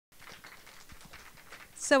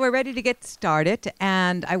So we're ready to get started,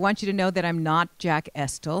 and I want you to know that I'm not Jack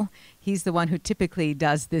Estel. He's the one who typically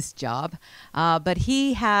does this job, but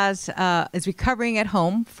he is recovering at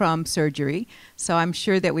home from surgery, so I'm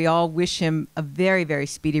sure that we all wish him a very, very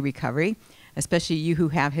speedy recovery, especially you who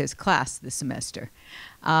have his class this semester.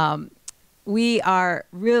 We are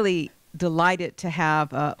really delighted to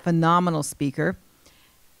have a phenomenal speaker.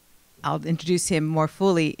 I'll introduce him more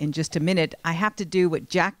fully in just a minute. I have to do what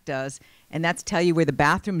Jack does, and that's tell you where the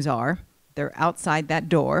bathrooms are. They're outside that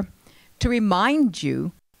door. To remind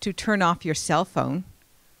you to turn off your cell phone.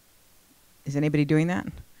 Is anybody doing that?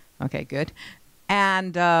 Okay, good.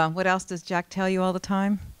 And what else does Jack tell you all the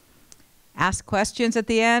time? Ask questions at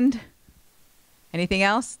the end. Anything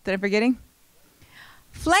else that I'm forgetting?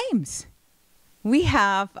 Flames. We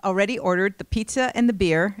have already ordered the pizza and the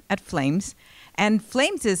beer at Flames. And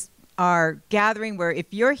Flames is our gathering where if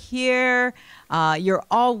you're here, you're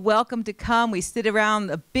all welcome to come. We sit around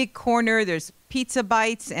a big corner. There's pizza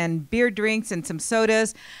bites and beer drinks and some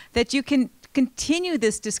sodas that you can continue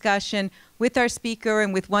this discussion with our speaker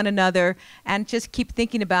and with one another and just keep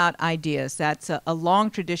thinking about ideas. That's a long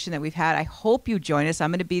tradition that we've had. I hope you join us. I'm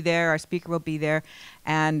going to be there. Our speaker will be there.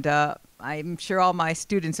 And I'm sure all my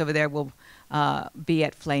students over there will be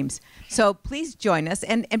at Flames. So please join us.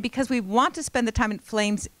 And because we want to spend the time at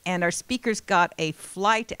Flames and our speakers got a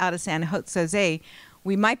flight out of San Jose,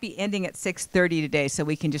 we might be ending at 6:30 today so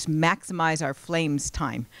we can just maximize our Flames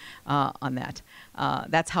time on that.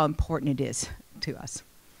 That's how important it is to us.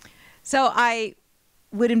 So I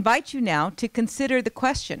would invite you now to consider the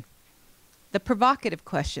question, the provocative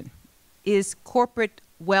question. Is corporate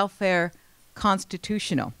welfare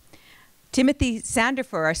constitutional? Timothy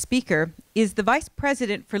Sandefur, our speaker, is the Vice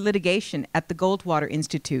President for Litigation at the Goldwater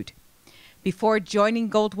Institute. Before joining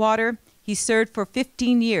Goldwater, he served for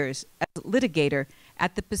 15 years as litigator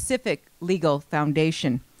at the Pacific Legal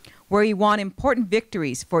Foundation, where he won important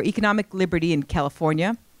victories for economic liberty in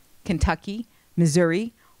California, Kentucky,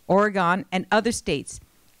 Missouri, Oregon, and other states,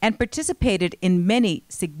 and participated in many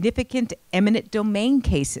significant eminent domain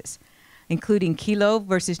cases, including Kelo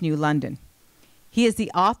versus New London. He is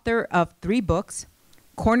the author of 3 books,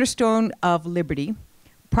 Cornerstone of Liberty,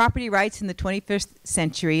 Property Rights in the 21st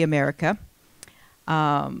Century America,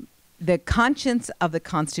 The Conscience of the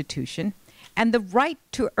Constitution, and The Right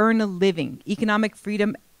to Earn a Living, Economic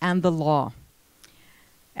Freedom and the Law,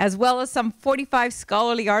 as well as some 45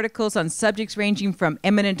 scholarly articles on subjects ranging from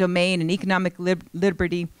eminent domain and economic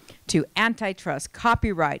liberty to antitrust,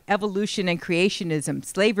 copyright, evolution and creationism,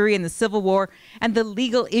 slavery and the Civil War, and the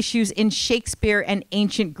legal issues in Shakespeare and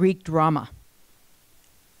ancient Greek drama.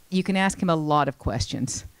 You can ask him a lot of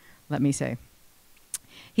questions, let me say.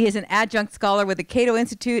 He is an adjunct scholar with the Cato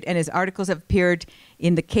Institute, and his articles have appeared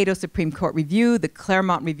in the Cato Supreme Court Review, the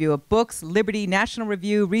Claremont Review of Books, Liberty, National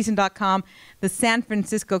Review, Reason.com, the San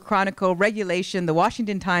Francisco Chronicle, Regulation, the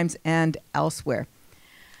Washington Times, and elsewhere.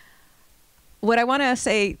 What I want to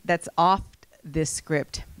say that's off this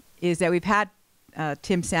script is that we've had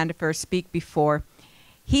Tim Sandefur speak before.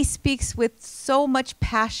 He speaks with so much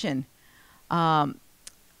passion.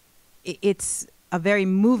 It's a very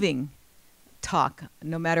moving talk,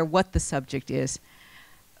 no matter what the subject is.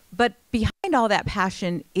 But behind all that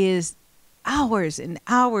passion is hours and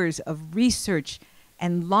hours of research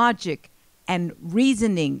and logic and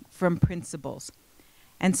reasoning from principles.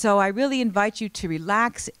 And so I really invite you to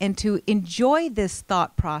relax and to enjoy this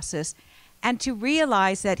thought process and to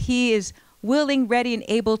realize that he is willing, ready, and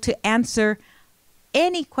able to answer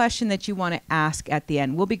any question that you want to ask at the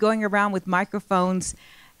end. We'll be going around with microphones,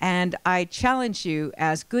 and I challenge you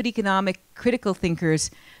as good economic critical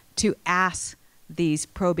thinkers to ask these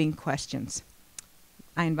probing questions.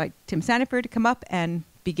 I invite Tim Sandefur to come up and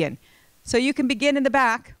begin. So you can begin in the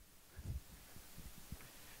back.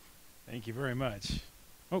 Thank you very much.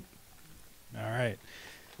 Oh, all right.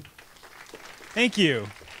 Thank you.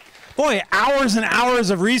 Boy, hours and hours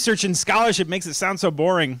of research and scholarship makes it sound so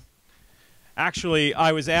boring. Actually,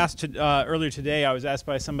 I was asked earlier today, I was asked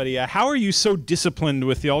by somebody, how are you so disciplined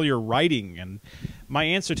with all your writing? And my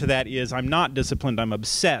answer to that is, I'm not disciplined, I'm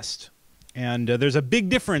obsessed. And there's a big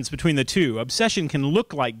difference between the two. Obsession can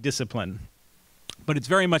look like discipline, but it's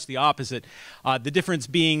very much the opposite. The difference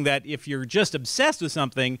being that if you're just obsessed with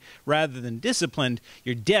something rather than disciplined,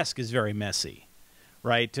 your desk is very messy.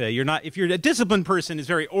 Right? If you're a disciplined person, is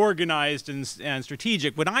very organized and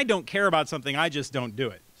strategic. When I don't care about something, I just don't do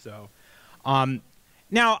it. So,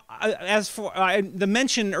 now, as for the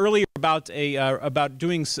mention earlier about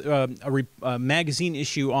doing a magazine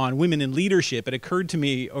issue on women in leadership, it occurred to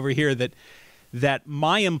me over here that that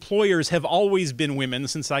my employers have always been women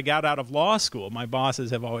since I got out of law school. My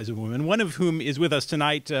bosses have always been women, one of whom is with us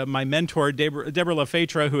tonight, my mentor, Deborah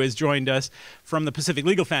Lefetra, who has joined us from the Pacific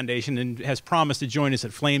Legal Foundation and has promised to join us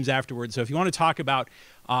at Flames afterwards. So if you want to talk about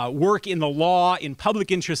work in the law, in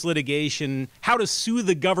public interest litigation, how to sue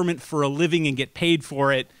the government for a living and get paid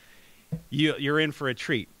for it, you're in for a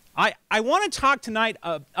treat. I want to talk tonight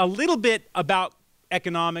a little bit about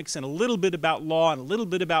economics and a little bit about law and a little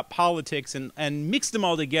bit about politics and mix them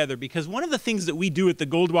all together, because one of the things that we do at the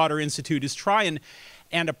Goldwater Institute is try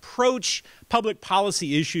and approach public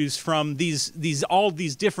policy issues from all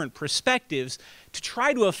these different perspectives to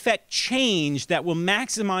try to affect change that will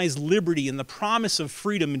maximize liberty and the promise of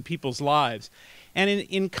freedom in people's lives. And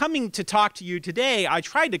in coming to talk to you today, I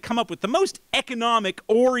tried to come up with the most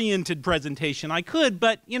economic-oriented presentation I could,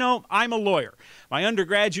 but, you know, I'm a lawyer. My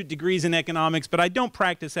undergraduate degree is in economics, but I don't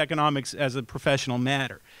practice economics as a professional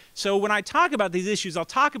matter. So when I talk about these issues, I'll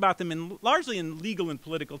talk about them largely in legal and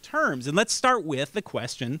political terms. And let's start with the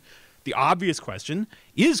question, the obvious question,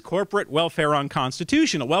 is corporate welfare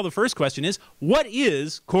unconstitutional? Well, the first question is, what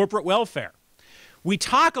is corporate welfare? We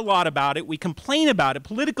talk a lot about it. We complain about it.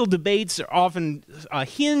 Political debates are often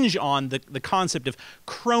hinge on the concept of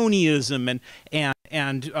cronyism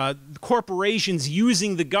and corporations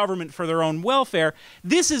using the government for their own welfare.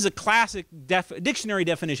 This is a classic dictionary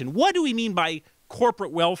definition. What do we mean by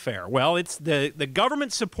corporate welfare? Well, it's the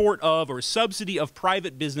government support of or subsidy of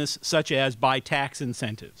private business, such as by tax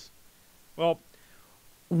incentives. Well,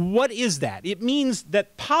 what is that? It means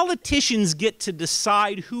that politicians get to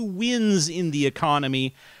decide who wins in the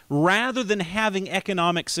economy rather than having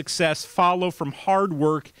economic success follow from hard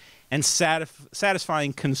work and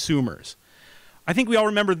satisfying consumers. I think we all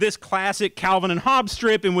remember this classic Calvin and Hobbes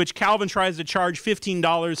strip in which Calvin tries to charge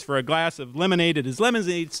 $15 for a glass of lemonade at his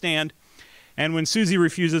lemonade stand, and when Susie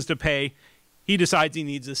refuses to pay, he decides he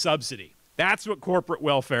needs a subsidy. That's what corporate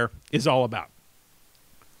welfare is all about.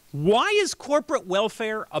 Why is corporate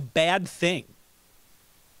welfare a bad thing?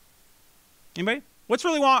 Anybody? What's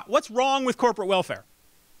wrong with corporate welfare?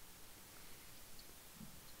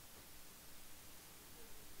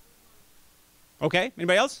 Okay,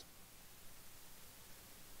 anybody else?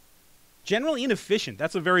 Generally inefficient.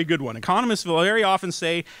 That's a very good one. Economists will very often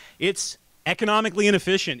say it's economically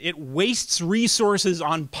inefficient. It wastes resources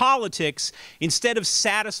on politics instead of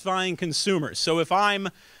satisfying consumers. So if I'm,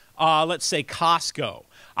 let's say, Costco,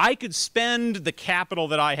 I could spend the capital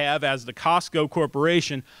that I have as the Costco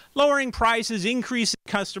Corporation lowering prices, increasing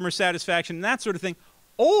customer satisfaction, and that sort of thing.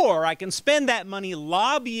 Or I can spend that money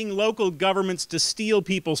lobbying local governments to steal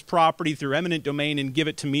people's property through eminent domain and give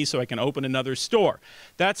it to me so I can open another store.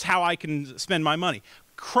 That's how I can spend my money.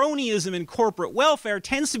 Cronyism in corporate welfare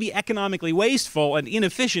tends to be economically wasteful and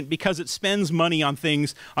inefficient because it spends money on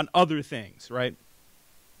other things, right?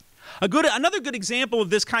 Another good example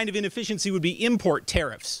of this kind of inefficiency would be import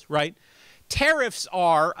tariffs, right? Tariffs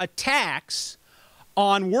are a tax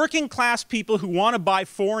on working class people who want to buy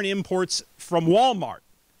foreign imports from Walmart.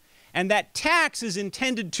 And that tax is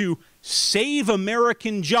intended to save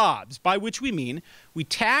American jobs, by which we mean we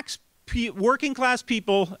tax working class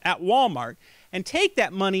people at Walmart and take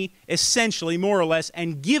that money, essentially, more or less,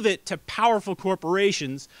 and give it to powerful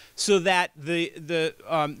corporations so that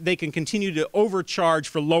they can continue to overcharge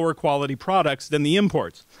for lower quality products than the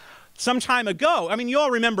imports. Some time ago, I mean, you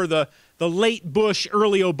all remember the late Bush,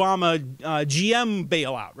 early Obama GM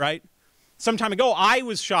bailout, right? Some time ago, I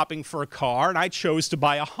was shopping for a car, and I chose to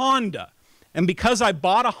buy a Honda. And because I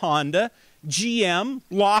bought a Honda, GM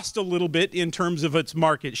lost a little bit in terms of its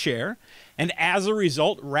market share. And as a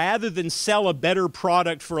result, rather than sell a better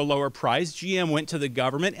product for a lower price, GM went to the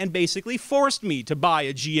government and basically forced me to buy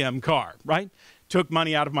a GM car, right? Took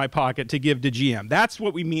money out of my pocket to give to GM. That's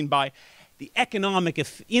what we mean by the economic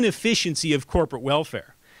inefficiency of corporate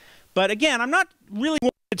welfare. But again, I'm not really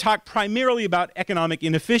wanting to talk primarily about economic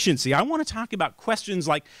inefficiency. I want to talk about questions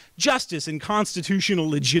like justice and constitutional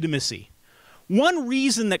legitimacy. One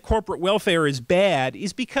reason that corporate welfare is bad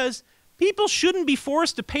is because people shouldn't be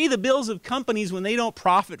forced to pay the bills of companies when they don't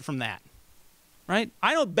profit from that, right?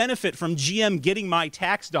 I don't benefit from GM getting my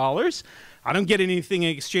tax dollars. I don't get anything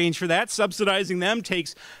in exchange for that. Subsidizing them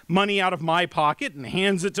takes money out of my pocket and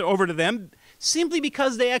hands it over to them simply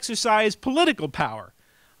because they exercise political power.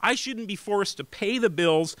 I shouldn't be forced to pay the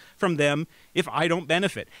bills from them if I don't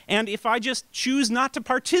benefit. And if I just choose not to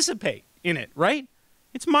participate in it, right?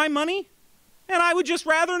 It's my money, and I would just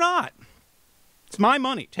rather not. It's my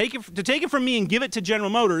money. To take it from me and give it to General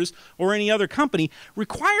Motors or any other company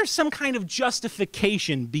requires some kind of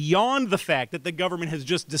justification beyond the fact that the government has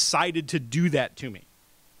just decided to do that to me.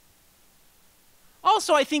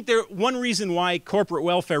 Also, I think one reason why corporate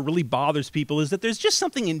welfare really bothers people is that there's just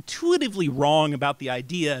something intuitively wrong about the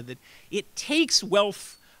idea that it takes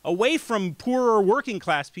wealth away from poorer working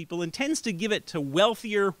class people and tends to give it to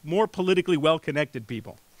wealthier, more politically well-connected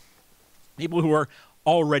people. People who are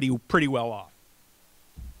already pretty well off.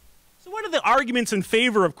 So what are the arguments in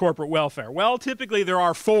favor of corporate welfare? Well, typically there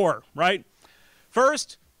are four, right?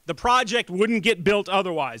 First, the project wouldn't get built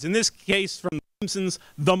otherwise. In this case, from The Simpsons,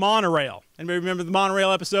 the monorail. Anybody remember the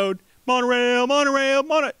monorail episode? Monorail, monorail,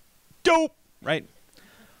 monorail. Dope, right?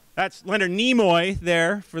 That's Leonard Nimoy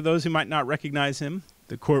there, for those who might not recognize him.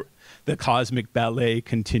 The cosmic ballet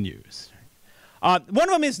continues. One of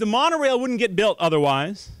them is the monorail wouldn't get built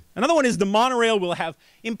otherwise. Another one is the monorail will have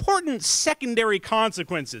important secondary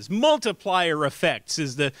consequences. Multiplier effects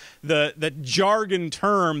is the jargon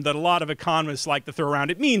term that a lot of economists like to throw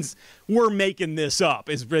around. It means we're making this up,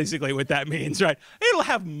 is basically what that means, right? It'll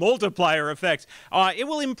have multiplier effects. It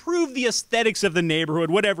will improve the aesthetics of the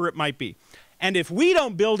neighborhood, whatever it might be. And if we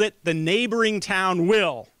don't build it, the neighboring town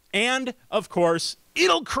will. And, of course,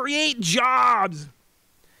 it'll create jobs.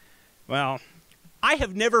 Well, I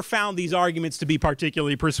have never found these arguments to be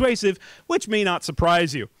particularly persuasive, which may not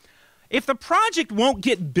surprise you. If the project won't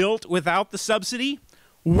get built without the subsidy,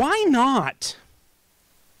 why not?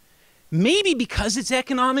 Maybe because it's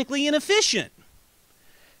economically inefficient.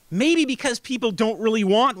 Maybe because people don't really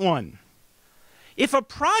want one. If a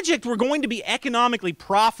project were going to be economically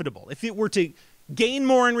profitable, if it were to gain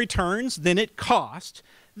more in returns than it cost,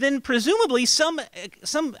 then presumably some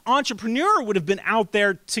entrepreneur would have been out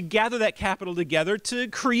there to gather that capital together to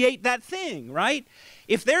create that thing, right?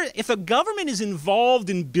 If a government is involved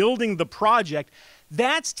in building the project,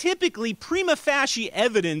 that's typically prima facie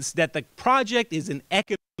evidence that the project is an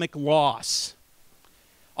economic loss.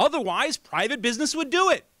 Otherwise, private business would do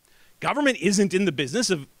it. Government isn't in the business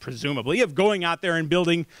of, presumably, of going out there and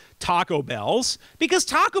building Taco Bells, because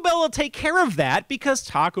Taco Bell will take care of that, because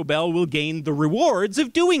Taco Bell will gain the rewards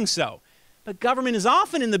of doing so. But government is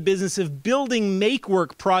often in the business of building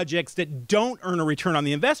make-work projects that don't earn a return on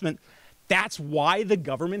the investment. That's why the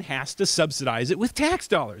government has to subsidize it with tax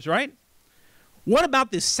dollars, right? What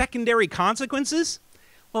about the secondary consequences?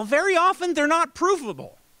 Well, very often they're not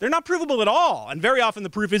provable. They're not provable at all, and very often the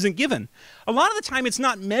proof isn't given. A lot of the time it's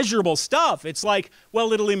not measurable stuff. It's like,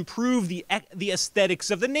 well, it'll improve the aesthetics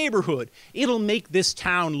of the neighborhood. It'll make this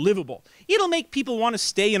town livable. It'll make people want to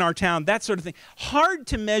stay in our town, that sort of thing. Hard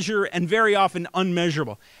to measure and very often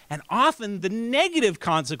unmeasurable. And often the negative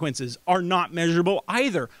consequences are not measurable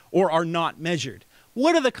either, or are not measured.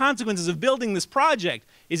 What are the consequences of building this project?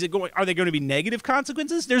 Are they going to be negative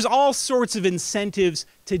consequences? There's all sorts of incentives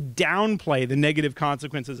to downplay the negative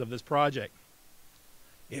consequences of this project.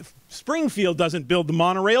 If Springfield doesn't build the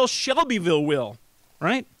monorail, Shelbyville will,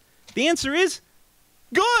 right? The answer is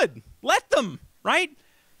good. Let them, right?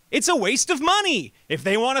 It's a waste of money. If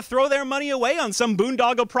they want to throw their money away on some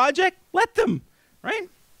boondoggle project, let them, right?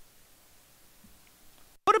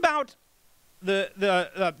 What about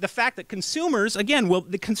the fact that consumers, again,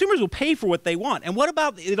 the consumers will pay for what they want. And what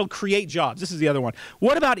about it'll create jobs? This is the other one.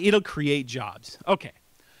 What about it'll create jobs? Okay.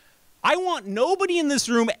 I want nobody in this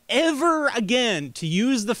room ever again to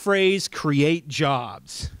use the phrase create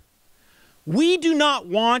jobs. We do not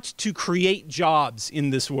want to create jobs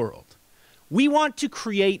in this world. We want to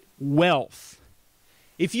create wealth.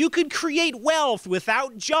 If you could create wealth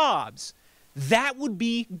without jobs, that would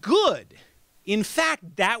be good. In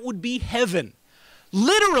fact, that would be heaven.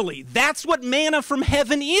 Literally, that's what manna from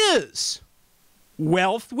heaven is.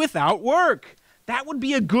 Wealth without work. That would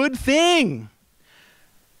be a good thing.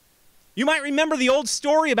 You might remember the old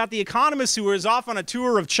story about the economist who was off on a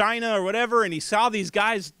tour of China or whatever, and he saw these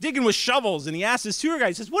guys digging with shovels, and he asked his tour guide,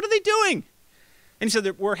 he says, "What are they doing?" And he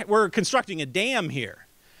said, we're constructing a dam here.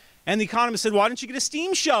 And the economist said, "Why don't you get a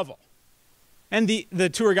steam shovel?" And the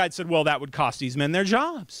tour guide said, "Well, that would cost these men their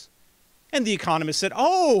jobs." And the economist said,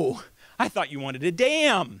 "Oh, I thought you wanted a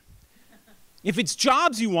dam. If it's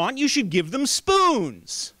jobs you want, you should give them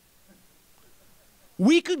spoons."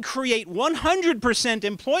 We could create 100%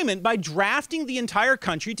 employment by drafting the entire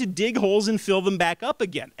country to dig holes and fill them back up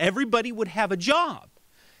again. Everybody would have a job.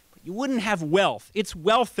 But you wouldn't have wealth. It's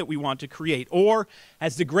wealth that we want to create. Or,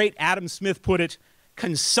 as the great Adam Smith put it,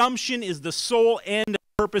 consumption is the sole end and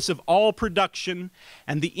purpose of all production,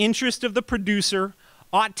 and the interest of the producer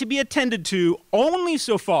ought to be attended to only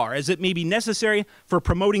so far as it may be necessary for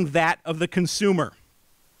promoting that of the consumer.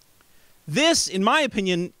 This, in my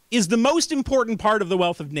opinion, is the most important part of the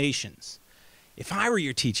wealth of nations. If I were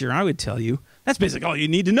your teacher, I would tell you, that's basically all you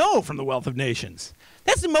need to know from the wealth of nations.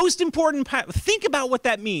 That's the most important part. Think about what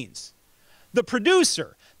that means. The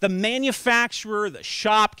producer, The manufacturer, the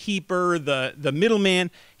shopkeeper, the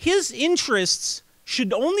middleman, his interests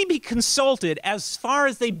should only be consulted as far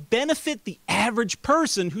as they benefit the average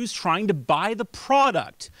person who's trying to buy the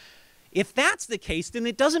product. If that's the case, then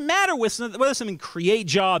it doesn't matter whether something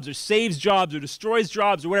creates jobs or saves jobs or destroys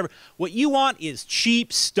jobs or whatever. What you want is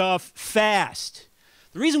cheap stuff fast.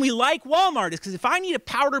 The reason we like Walmart is because if I need a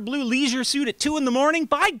powder blue leisure suit at 2 in the morning,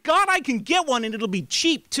 by God, I can get one and it'll be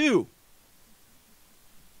cheap too.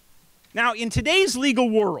 Now, in today's legal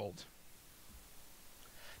world,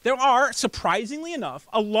 there are, surprisingly enough,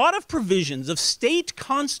 a lot of provisions of state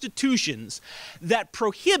constitutions that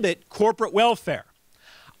prohibit corporate welfare.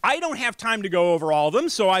 I don't have time to go over all of them,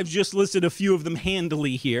 so I've just listed a few of them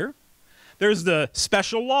handily here. There's the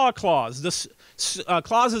special law clause, the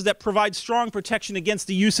clauses that provide strong protection against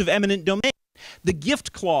the use of eminent domain. The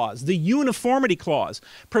gift clause, the uniformity clause,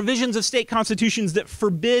 provisions of state constitutions that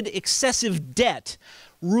forbid excessive debt,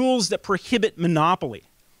 rules that prohibit monopoly.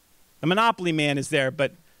 The monopoly man is there,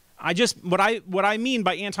 but what I mean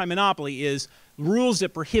by anti-monopoly is rules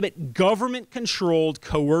that prohibit government-controlled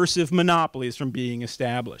coercive monopolies from being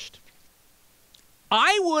established.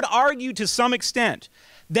 I would argue to some extent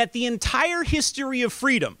that the entire history of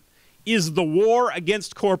freedom is the war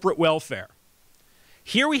against corporate welfare.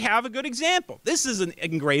 Here we have a good example. This is an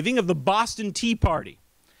engraving of the Boston Tea Party.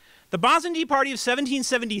 The Boston Tea Party of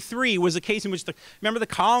 1773 was a case in which, remember, the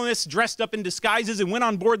colonists dressed up in disguises and went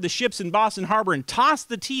on board the ships in Boston Harbor and tossed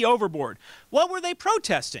the tea overboard. What were they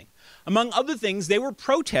protesting? Among other things, they were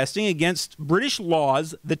protesting against British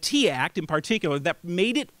laws, the Tea Act in particular, that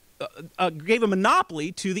made it gave a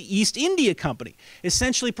monopoly to the East India Company,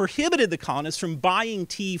 essentially prohibited the colonists from buying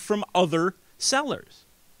tea from other sellers.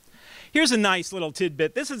 Here's a nice little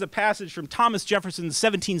tidbit. This is a passage from Thomas Jefferson's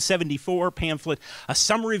 1774 pamphlet, A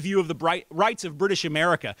Summary View of the Rights of British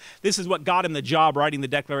America. This is what got him the job writing the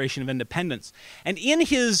Declaration of Independence. And in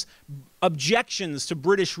his objections to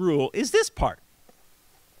British rule is this part.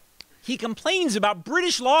 He complains about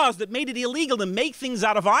British laws that made it illegal to make things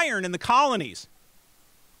out of iron in the colonies.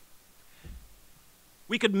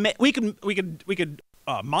 We could mine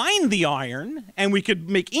the iron and we could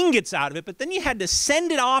make ingots out of it, but then you had to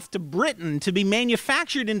send it off to Britain to be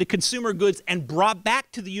manufactured into consumer goods and brought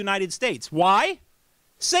back to the United States. Why?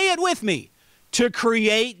 Say it with me. To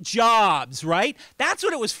create jobs, right? That's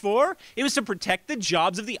what it was for. It was to protect the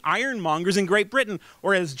jobs of the ironmongers in Great Britain,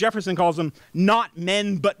 or as Jefferson calls them, not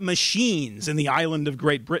men but machines in the island of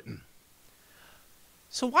Great Britain.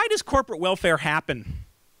 So why does corporate welfare happen?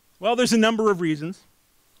 Well, there's a number of reasons.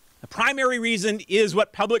 The primary reason is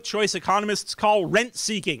what public choice economists call rent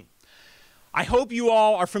seeking. I hope you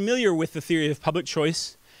all are familiar with the theory of public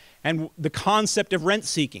choice and the concept of rent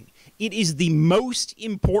seeking. It is the most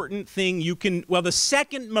important thing you can, well, the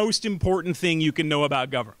second most important thing you can know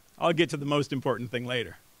about government. I'll get to the most important thing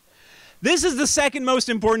later. This is the second most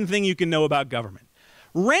important thing you can know about government.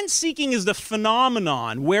 Rent seeking is the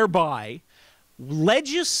phenomenon whereby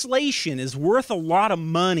legislation is worth a lot of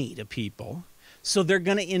money to people, so they're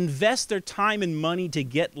going to invest their time and money to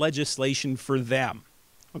get legislation for them.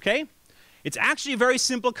 Okay? It's actually a very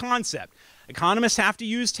simple concept. Economists have to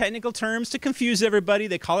use technical terms to confuse everybody.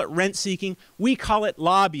 They call it rent seeking. We call it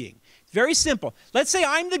lobbying. Very simple. Let's say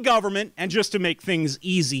I'm the government, and just to make things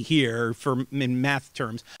easy here in math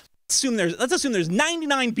terms, let's assume there's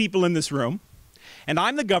 99 people in this room, and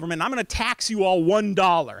I'm the government, and I'm going to tax you all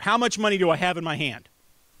 $1. How much money do I have in my hand?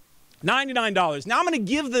 $99. Now I'm going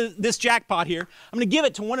to give this jackpot here, I'm going to give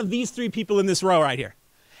it to one of these 3 people in this row right here.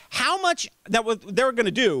 How much that they're going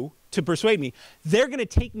to do to persuade me, they're going to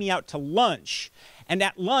take me out to lunch. And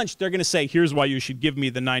at lunch, they're going to say, here's why you should give me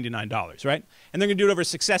the $99, right? And they're going to do it over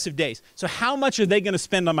successive days. So how much are they going to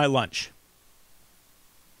spend on my lunch?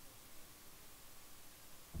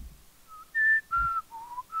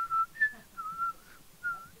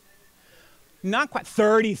 Not quite.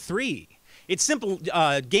 33. It's simple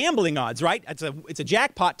gambling odds, right? It's a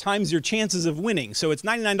jackpot times your chances of winning. So it's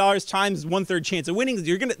 $99 times 1/3 chance of winning.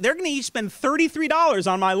 They're going to each spend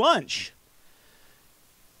 $33 on my lunch,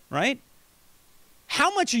 right?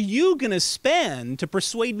 How much are you going to spend to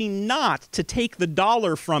persuade me not to take the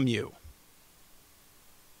dollar from you?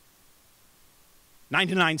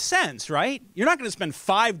 99 cents, right? You're not going to spend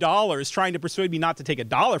 $5 trying to persuade me not to take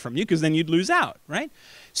 $1 from you, because then you'd lose out, right?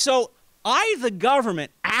 So I, the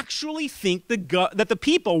government, actually think that the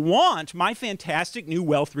people want my fantastic new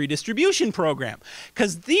wealth redistribution program,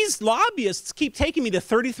 because these lobbyists keep taking me to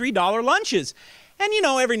 $33 lunches. And, you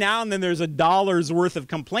know, every now and then there's $1's worth of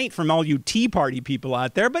complaint from all you Tea Party people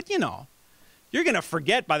out there. But, you know, you're going to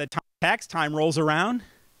forget by the time tax time rolls around.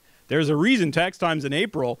 There's a reason tax time's in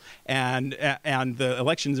April and the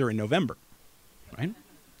elections are in November, right?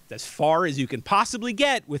 As far as you can possibly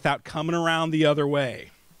get without coming around the other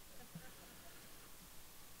way.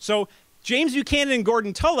 So James Buchanan and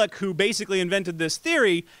Gordon Tullock, who basically invented this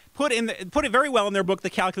theory, put it very well in their book, The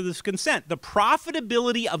Calculus of Consent. The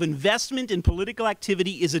profitability of investment in political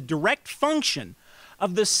activity is a direct function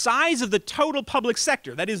of the size of the total public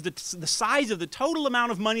sector, that is, the size of the total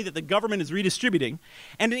amount of money that the government is redistributing,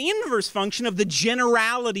 and an inverse function of the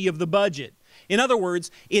generality of the budget. In other words,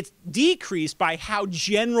 it's decreased by how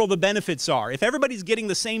general the benefits are. If everybody's getting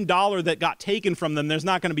the same dollar that got taken from them, there's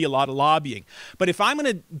not going to be a lot of lobbying. But if I'm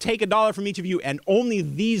going to take a dollar from each of you and only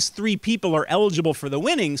these 3 people are eligible for the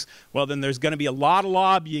winnings, well, then there's going to be a lot of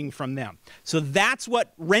lobbying from them. So that's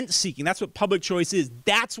what rent seeking, that's what public choice is.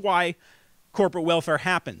 That's why corporate welfare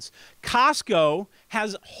happens. Costco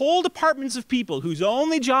has whole departments of people whose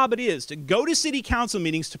only job it is to go to city council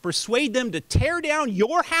meetings to persuade them to tear down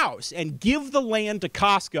your house and give the land to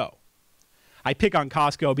Costco. I pick on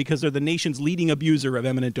Costco because they're the nation's leading abuser of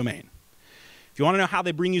eminent domain. If you want to know how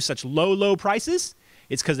they bring you such low, low prices,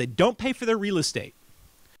 it's because they don't pay for their real estate.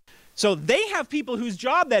 So they have people whose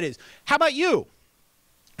job that is. How about you?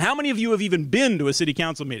 How many of you have even been to a city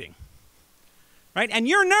council meeting? Right? And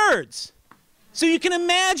you're nerds. So you can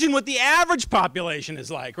imagine what the average population is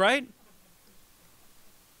like, right?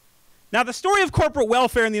 Now, the story of corporate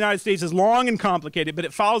welfare in the United States is long and complicated, but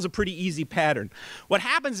it follows a pretty easy pattern. What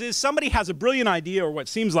happens is somebody has a brilliant idea, or what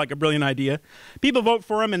seems like a brilliant idea. People vote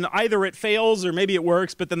for them, and either it fails or maybe it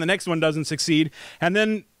works, but then the next one doesn't succeed. And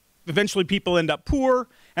then eventually people end up poor,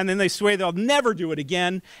 and then they swear they'll never do it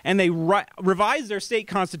again, and they revise their state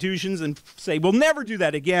constitutions and say, we'll never do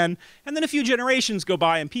that again, and then a few generations go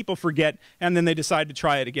by and people forget, and then they decide to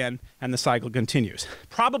try it again, and the cycle continues.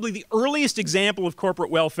 Probably the earliest example of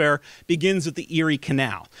corporate welfare begins with the Erie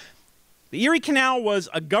Canal. The Erie Canal was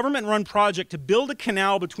a government-run project to build a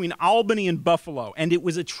canal between Albany and Buffalo, and it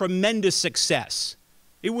was a tremendous success.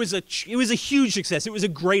 It was a huge success. It was a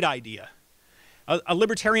great idea. A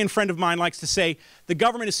libertarian friend of mine likes to say, the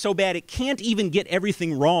government is so bad it can't even get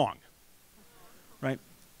everything wrong, right?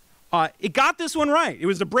 It got this one right. It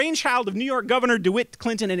was the brainchild of New York Governor DeWitt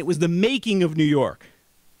Clinton, and it was the making of New York.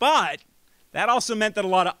 But that also meant that a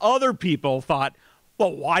lot of other people thought,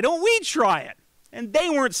 well, why don't we try it? And they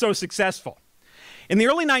weren't so successful. In the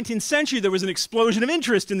early 19th century, there was an explosion of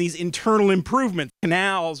interest in these internal improvements,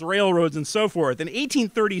 canals, railroads, and so forth. In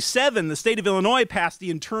 1837, the state of Illinois passed the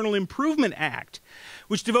Internal Improvement Act,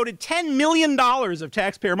 which devoted $10 million of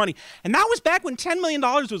taxpayer money. And that was back when $10 million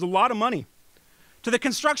was a lot of money. To the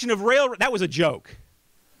construction of railroads. That was a joke.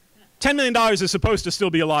 $10 million is supposed to still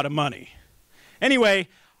be a lot of money. Anyway,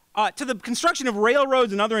 to the construction of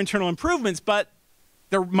railroads and other internal improvements, but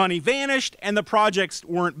the money vanished and the projects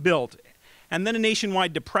weren't built. And then a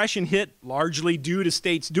nationwide depression hit, largely due to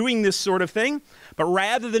states doing this sort of thing. But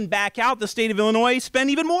rather than back out, the state of Illinois spent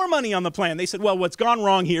even more money on the plan. They said, well, what's gone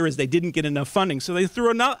wrong here is they didn't get enough funding. So they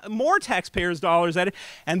threw more taxpayers' dollars at it,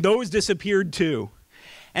 and those disappeared too.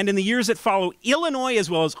 And in the years that follow, Illinois, as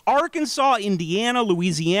well as Arkansas, Indiana,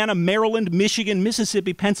 Louisiana, Maryland, Michigan,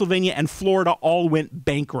 Mississippi, Pennsylvania, and Florida all went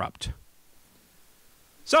bankrupt.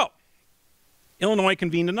 So Illinois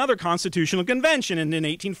convened another constitutional convention, and in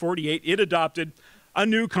 1848, it adopted a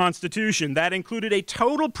new constitution that included a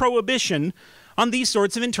total prohibition on these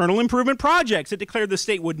sorts of internal improvement projects. It declared the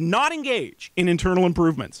state would not engage in internal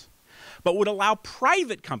improvements, but would allow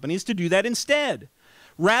private companies to do that instead.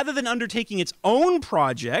 Rather than undertaking its own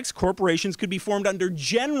projects, corporations could be formed under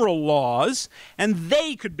general laws, and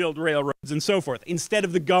they could build railroads and so forth, instead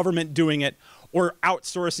of the government doing it or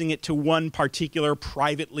outsourcing it to one particular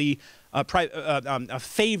privately a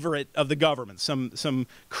favorite of the government, some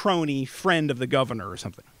crony friend of the governor or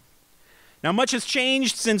something. Now, much has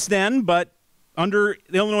changed since then, but under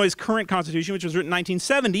Illinois' current constitution, which was written in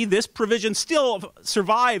 1970, this provision still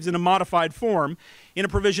survives in a modified form, in a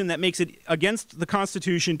provision that makes it against the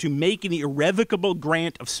Constitution to make an irrevocable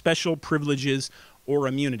grant of special privileges or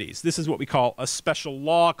immunities. This is what we call a special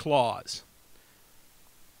law clause.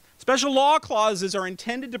 Special law clauses are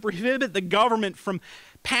intended to prohibit the government from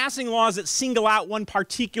passing laws that single out one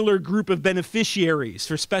particular group of beneficiaries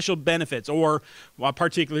for special benefits or a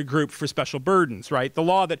particular group for special burdens, right? The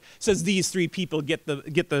law that says these 3 people get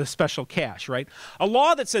the special cash, right? A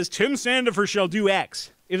law that says Tim Sandefur shall do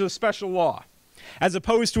X is a special law, as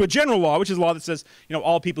opposed to a general law, which is a law that says, you know,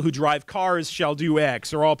 all people who drive cars shall do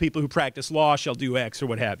X, or all people who practice law shall do X, or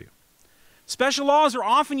what have you. Special laws are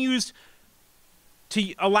often used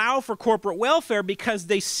to allow for corporate welfare because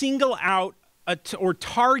they single out or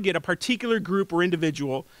target a particular group or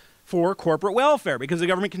individual for corporate welfare because the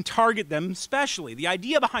government can target them specially. The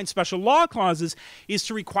idea behind special law clauses is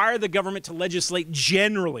to require the government to legislate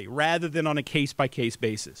generally rather than on a case-by-case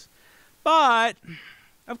basis. But,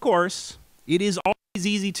 of course, it is always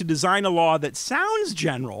easy to design a law that sounds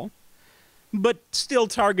general but still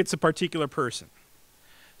targets a particular person.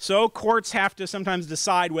 So courts have to sometimes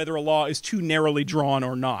decide whether a law is too narrowly drawn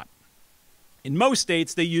or not. In most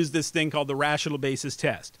states, they use this thing called the rational basis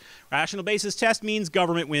test. Rational basis test means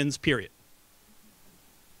government wins, period.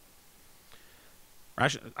 I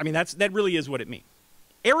mean, that really is what it means.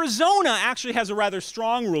 Arizona actually has a rather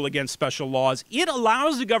strong rule against special laws. It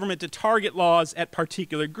allows the government to target laws at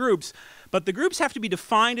particular groups, but the groups have to be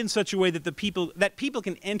defined in such a way that people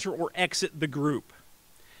can enter or exit the group.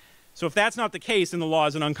 So if that's not the case, then the law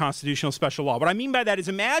is an unconstitutional special law. What I mean by that is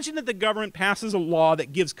imagine that the government passes a law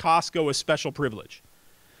that gives Costco a special privilege.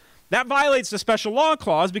 That violates the special law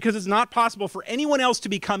clause because it's not possible for anyone else to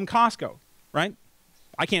become Costco, right?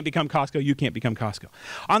 I can't become Costco, you can't become Costco.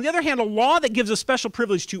 On the other hand, a law that gives a special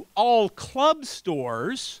privilege to all club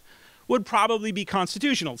stores would probably be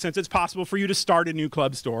constitutional, since it's possible for you to start a new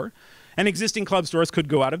club store, and existing club stores could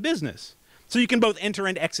go out of business. So you can both enter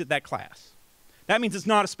and exit that class. That means it's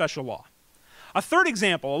not a special law. A third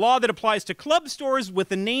example, a law that applies to club stores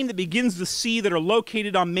with a name that begins with C that are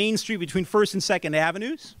located on Main Street between 1st and 2nd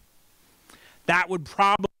Avenues. That would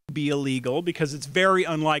probably be illegal because it's very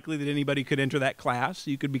unlikely that anybody could enter that class.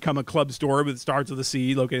 You could become a club store that starts with a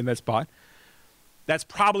C located in that spot. That's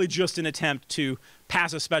probably just an attempt to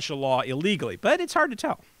pass a special law illegally, but it's hard to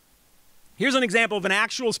tell. Here's an example of an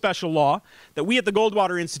actual special law that we at the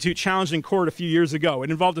Goldwater Institute challenged in court a few years ago. It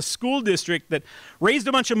involved a school district that raised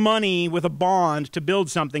a bunch of money with a bond to build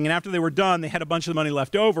something, and after they were done, they had a bunch of the money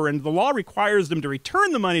left over, and the law requires them to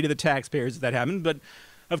return the money to the taxpayers if that happened, but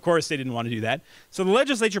of course, they didn't want to do that. So the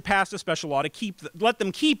legislature passed a special law to let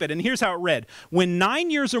them keep it, and here's how it read. When 9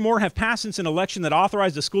 years or more have passed since an election that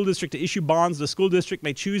authorized the school district to issue bonds, the school district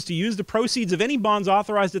may choose to use the proceeds of any bonds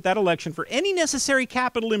authorized at that election for any necessary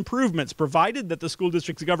capital improvements, provided that the school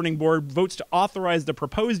district's governing board votes to authorize the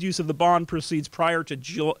proposed use of the bond proceeds prior to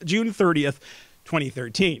June 30th,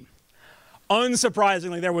 2013.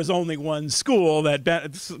 Unsurprisingly, there was only one school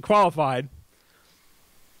that qualified.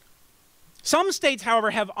 Some states, however,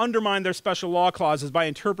 have undermined their special law clauses by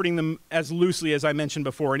interpreting them as loosely as I mentioned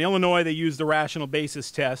before. In Illinois, they use the rational basis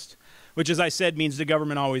test, which, as I said, means the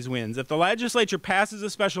government always wins. If the legislature passes a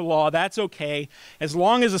special law, that's okay, as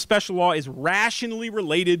long as a special law is rationally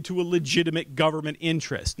related to a legitimate government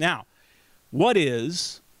interest. Now, what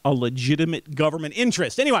is a legitimate government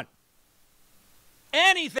interest? Anyone?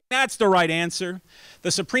 Anything? That's the right answer. The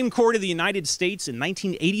Supreme Court of the United States in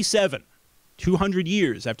 1987, 200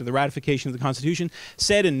 years after the ratification of the Constitution,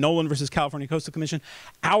 said in Nolan versus California Coastal Commission,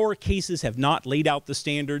 our cases have not laid out the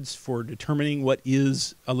standards for determining what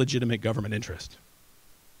is a legitimate government interest.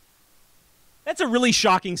 That's a really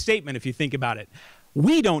shocking statement if you think about it.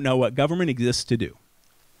 We don't know what government exists to do.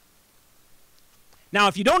 Now,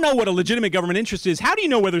 if you don't know what a legitimate government interest is, how do you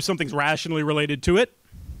know whether something's rationally related to it?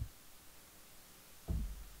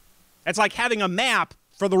 It's like having a map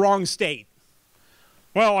for the wrong state.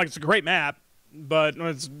 Well, it's a great map, but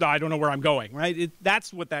I don't know where I'm going, right?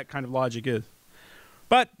 That's what that kind of logic is.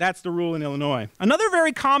 But that's the rule in Illinois. Another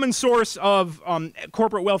very common source of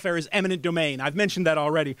corporate welfare is eminent domain. I've mentioned that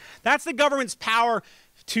already. That's the government's power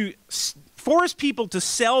to force people to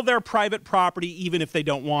sell their private property even if they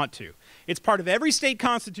don't want to. It's part of every state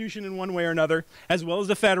constitution in one way or another, as well as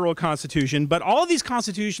the federal constitution. But all of these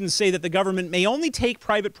constitutions say that the government may only take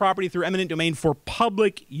private property through eminent domain for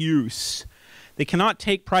public use. They cannot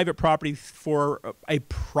take private property for a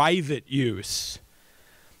private use.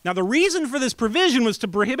 Now, the reason for this provision was to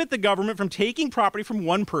prohibit the government from taking property from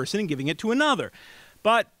one person and giving it to another.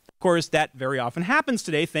 But, of course, that very often happens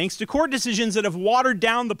today thanks to court decisions that have watered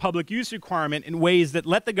down the public use requirement in ways that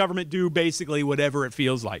let the government do basically whatever it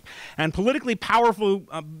feels like. And politically powerful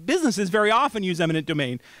businesses very often use eminent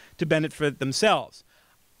domain to benefit themselves.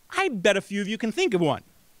 I bet a few of you can think of one.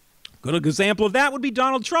 A good example of that would be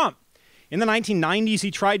Donald Trump. In the 1990s, he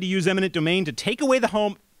tried to use eminent domain to take away the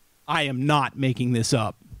home. I am not making this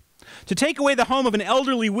up. To take away the home of an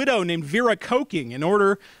elderly widow named Vera Koking in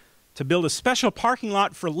order to build a special parking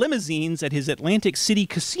lot for limousines at his Atlantic City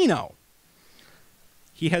casino.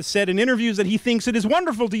 He has said in interviews that he thinks it is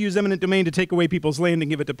wonderful to use eminent domain to take away people's land and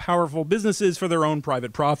give it to powerful businesses for their own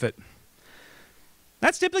private profit.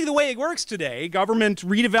 That's typically the way it works today. Government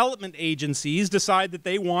redevelopment agencies decide that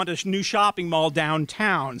they want a new shopping mall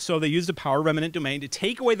downtown, so they use the power of eminent domain to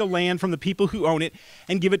take away the land from the people who own it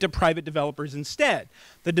and give it to private developers instead.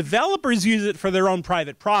 The developers use it for their own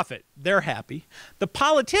private profit. They're happy. The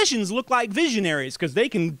politicians look like visionaries because they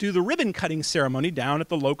can do the ribbon-cutting ceremony down at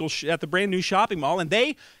the local at the brand new shopping mall, and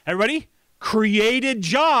they, everybody, created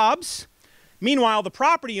jobs. Meanwhile, the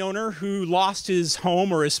property owner who lost his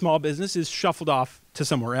home or his small business is shuffled off to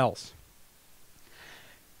somewhere else.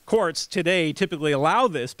 Courts today typically allow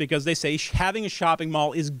this because they say having a shopping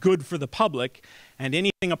mall is good for the public, and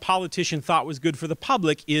anything a politician thought was good for the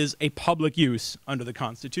public is a public use under the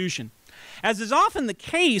Constitution. As is often the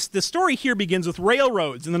case, the story here begins with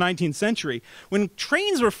railroads in the 19th century. When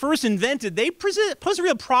trains were first invented, they posed a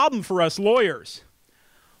real problem for us lawyers.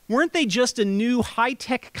 Weren't they just a new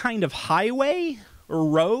high-tech kind of highway or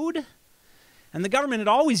road? And the government had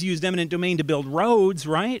always used eminent domain to build roads,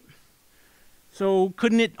 right? So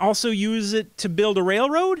couldn't it also use it to build a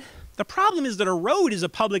railroad? The problem is that a road is a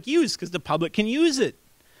public use because the public can use it.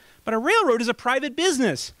 But a railroad is a private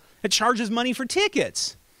business. It charges money for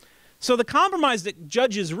tickets. So the compromise that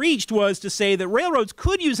judges reached was to say that railroads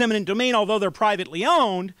could use eminent domain, although they're privately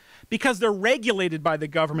owned, because they're regulated by the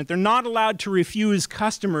government. They're not allowed to refuse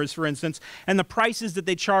customers, for instance, and the prices that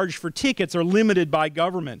they charge for tickets are limited by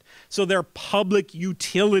government. So they're public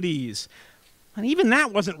utilities. And even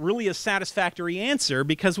that wasn't really a satisfactory answer,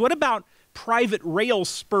 because what about private rail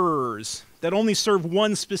spurs that only serve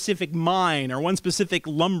one specific mine or one specific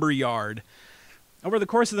lumber yard? Over the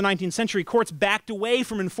course of the 19th century, courts backed away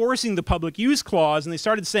from enforcing the public use clause, and they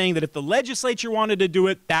started saying that if the legislature wanted to do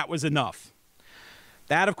it, that was enough.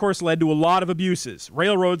 That, of course, led to a lot of abuses.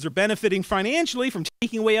 Railroads are benefiting financially from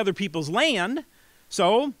taking away other people's land,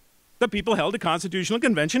 so the people held a constitutional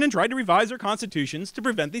convention and tried to revise their constitutions to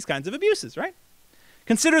prevent these kinds of abuses, right?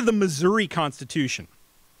 Consider the Missouri Constitution.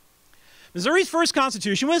 Missouri's first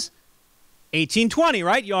constitution was 1820,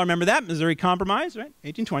 right? You all remember that? Missouri Compromise, right?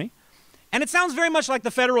 1820. And it sounds very much like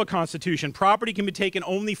the federal Constitution. Property can be taken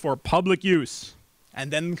only for public use. And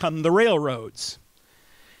then come the railroads.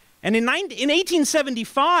 And in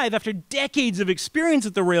 1875, after decades of experience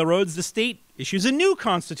at the railroads, the state issues a new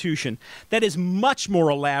constitution that is much more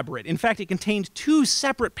elaborate. In fact, it contained 2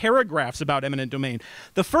 separate paragraphs about eminent domain.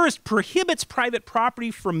 The first prohibits private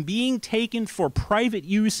property from being taken for private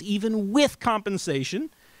use even with compensation.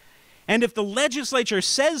 And if the legislature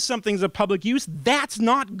says something's a public use, that's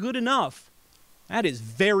not good enough. That is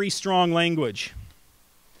very strong language.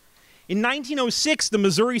 In 1906, the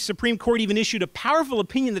Missouri Supreme Court even issued a powerful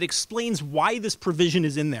opinion that explains why this provision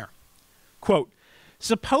is in there. Quote,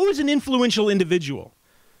 suppose an influential individual,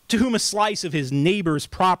 to whom a slice of his neighbor's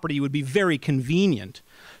property would be very convenient,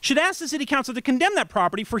 should ask the city council to condemn that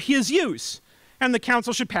property for his use, and the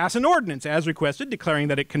council should pass an ordinance, as requested, declaring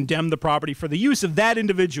that it condemned the property for the use of that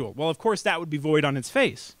individual. Well, of course, that would be void on its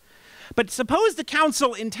face. But suppose the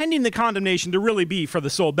council, intending the condemnation to really be for the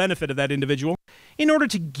sole benefit of that individual, in order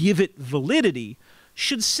to give it validity,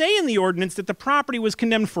 should say in the ordinance that the property was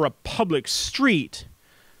condemned for a public street.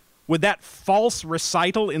 Would that false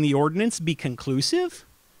recital in the ordinance be conclusive?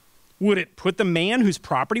 Would it put the man whose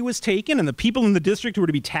property was taken and the people in the district who were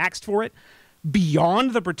to be taxed for it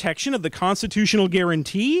beyond the protection of the constitutional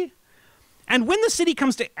guarantee? And when the city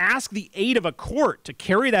comes to ask the aid of a court to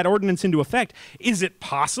carry that ordinance into effect, is it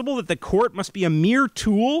possible that the court must be a mere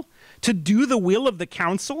tool to do the will of the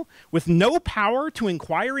council with no power to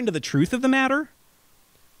inquire into the truth of the matter?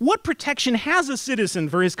 What protection has a citizen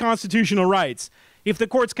for his constitutional rights if the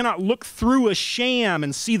courts cannot look through a sham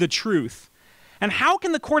and see the truth? And how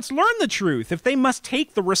can the courts learn the truth if they must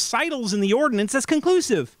take the recitals in the ordinance as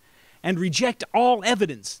conclusive and reject all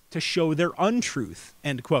evidence to show their untruth?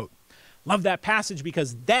 End quote. Love that passage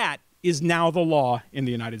because that is now the law in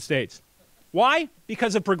the United States. Why?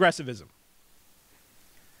 Because of progressivism.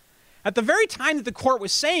 At the very time that the court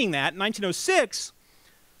was saying that, in 1906,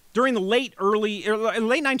 during the late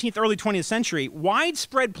 19th, early 20th century,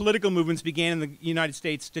 widespread political movements began in the United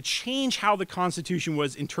States to change how the Constitution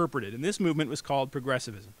was interpreted, and this movement was called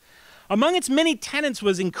progressivism. Among its many tenets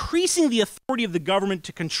was increasing the authority of the government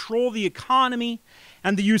to control the economy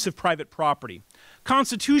and the use of private property.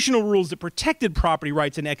 Constitutional rules that protected property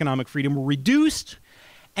rights and economic freedom were reduced,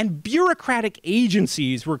 and bureaucratic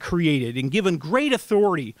agencies were created and given great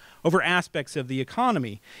authority over aspects of the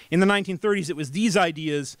economy. In the 1930s, it was these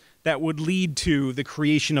ideas that would lead to the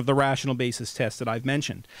creation of the rational basis test that I've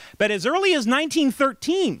mentioned. But as early as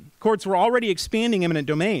 1913, courts were already expanding eminent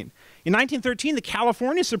domain. In 1913, the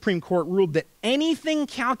California Supreme Court ruled that anything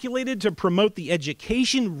calculated to promote the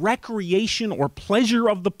education, recreation, or pleasure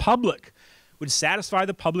of the public would satisfy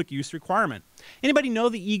the public use requirement. Anybody know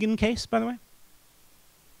the Egan case, by the way?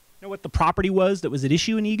 Know what the property was that was at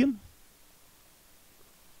issue in Egan?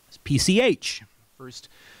 It's PCH,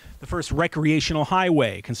 the first recreational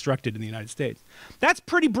highway constructed in the United States. That's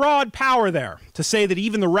pretty broad power there, to say that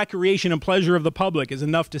even the recreation and pleasure of the public is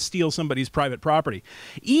enough to steal somebody's private property.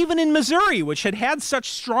 Even in Missouri, which had had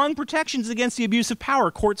such strong protections against the abuse of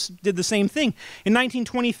power, courts did the same thing. In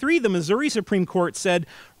 1923, the Missouri Supreme Court said,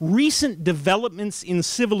 recent developments in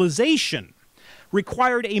civilization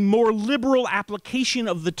required a more liberal application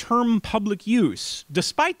of the term public use,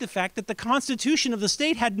 despite the fact that the Constitution of the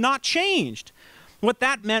state had not changed. What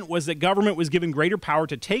that meant was that government was given greater power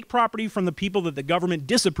to take property from the people that the government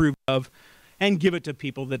disapproved of and give it to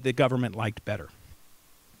people that the government liked better.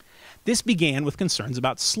 This began with concerns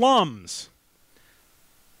about slums.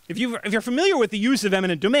 If you're familiar with the use of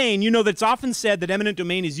eminent domain, you know that it's often said that eminent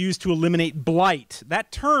domain is used to eliminate blight.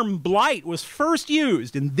 That term, blight, was first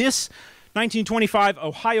used in this 1925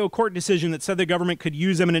 Ohio court decision that said the government could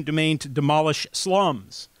use eminent domain to demolish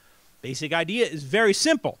slums. Basic idea is very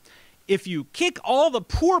simple. If you kick all the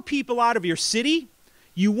poor people out of your city,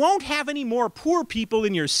 you won't have any more poor people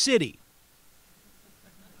in your city.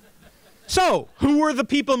 So, who were the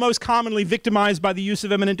people most commonly victimized by the use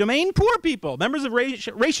of eminent domain? Poor people, members of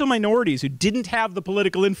racial minorities who didn't have the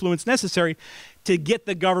political influence necessary to get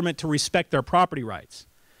the government to respect their property rights.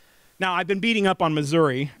 Now, I've been beating up on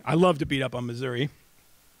Missouri. I love to beat up on Missouri.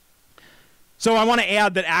 So I want to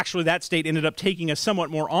add that actually that state ended up taking a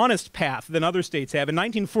somewhat more honest path than other states have. In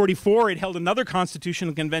 1944, it held another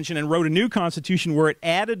constitutional convention and wrote a new constitution where it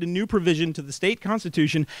added a new provision to the state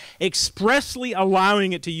constitution expressly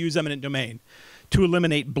allowing it to use eminent domain to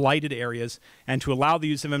eliminate blighted areas and to allow the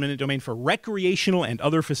use of eminent domain for recreational and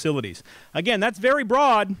other facilities. Again, that's very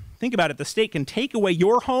broad. Think about it. The state can take away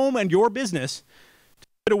your home and your business,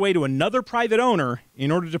 it away to another private owner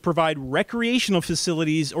in order to provide recreational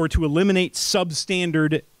facilities or to eliminate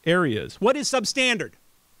substandard areas. What is substandard?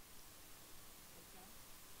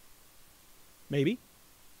 Maybe.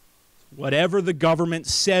 Whatever the government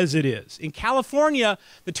says it is. In California,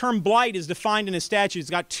 the term blight is defined in a statute.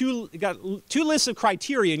 It's got two lists of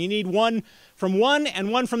criteria, and you need one from one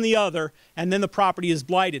and one from the other, and then the property is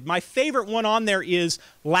blighted. My favorite one on there is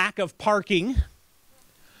lack of parking.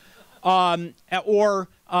 Or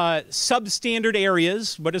substandard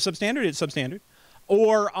areas. What is substandard? It's substandard.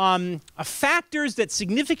 Or factors that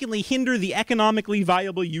significantly hinder the economically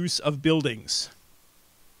viable use of buildings.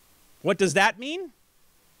 What does that mean?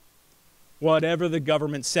 Whatever the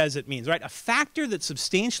government says it means, right? A factor that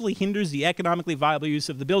substantially hinders the economically viable use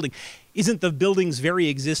of the building. Isn't the building's very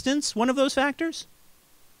existence one of those factors?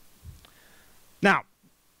 Now,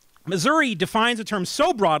 Missouri defines the term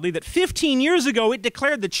so broadly that 15 years ago it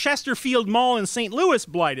declared the Chesterfield Mall in St. Louis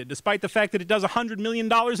blighted, despite the fact that it does $100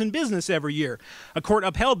 million in business every year. A court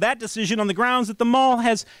upheld that decision on the grounds that the mall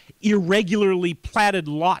has irregularly platted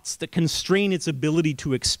lots that constrain its ability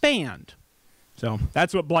to expand. So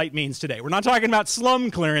that's what blight means today. We're not talking about slum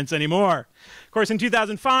clearance anymore. Of course, in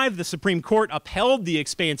 2005, the Supreme Court upheld the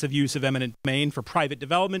expansive use of eminent domain for private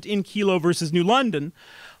development in Kelo versus New London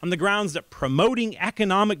on the grounds that promoting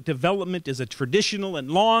economic development is a traditional and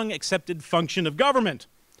long accepted function of government.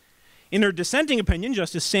 In her dissenting opinion,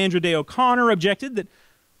 Justice Sandra Day O'Connor objected that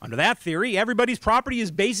under that theory, everybody's property is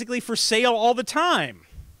basically for sale all the time.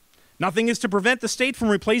 Nothing is to prevent the state from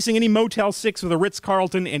replacing any Motel 6 with a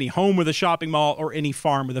Ritz-Carlton, any home with a shopping mall, or any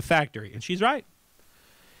farm with a factory. And she's right.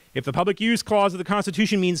 If the public use clause of the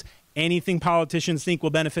Constitution means anything politicians think will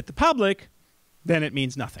benefit the public, then it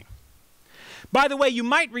means nothing. By the way, you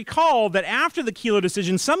might recall that after the Kelo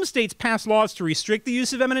decision, some states passed laws to restrict the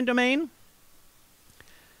use of eminent domain.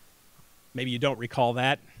 Maybe you don't recall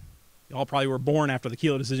that. You all probably were born after the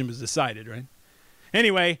Kelo decision was decided, right?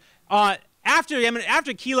 Anyway, after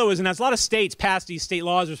Kelo was announced, a lot of states passed these state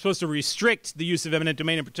laws that were supposed to restrict the use of eminent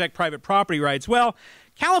domain and protect private property rights. Well,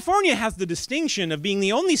 California has the distinction of being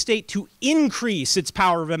the only state to increase its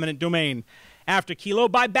power of eminent domain after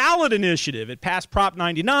Kelo by ballot initiative. It passed Prop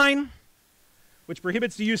 99, which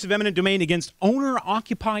prohibits the use of eminent domain against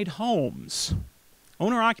owner-occupied homes.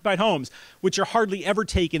 Owner-occupied homes, which are hardly ever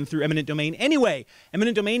taken through eminent domain anyway.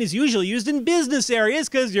 Eminent domain is usually used in business areas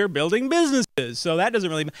because you're building businesses, so that doesn't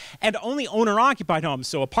really... And only owner-occupied homes,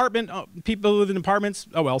 so people who live in apartments,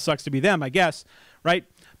 oh well, sucks to be them, I guess, right?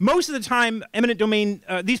 Most of the time, eminent domain,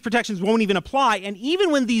 these protections won't even apply, and even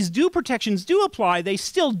when these protections do apply, they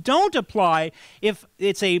still don't apply if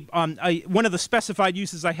it's one of the specified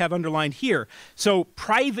uses I have underlined here. So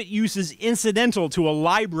private use is incidental to a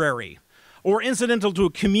library, or incidental to a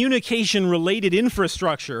communication-related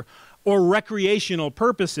infrastructure, or recreational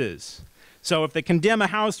purposes. So if they condemn a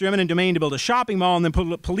house through eminent domain to build a shopping mall and then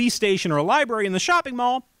put a police station or a library in the shopping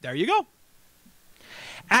mall, there you go.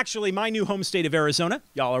 Actually, my new home state of Arizona,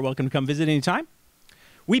 y'all are welcome to come visit anytime.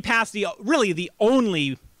 We passed really the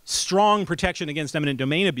only strong protection against eminent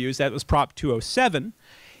domain abuse. That was Prop 207.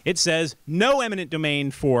 It says no eminent domain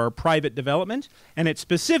for private development, and it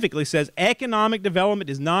specifically says economic development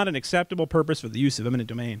is not an acceptable purpose for the use of eminent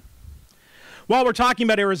domain. While we're talking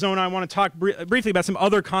about Arizona, I want to talk briefly about some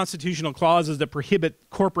other constitutional clauses that prohibit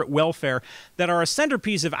corporate welfare that are a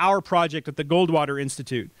centerpiece of our project at the Goldwater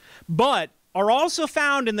Institute, but are also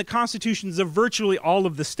found in the constitutions of virtually all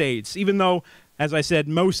of the states, even though, as I said,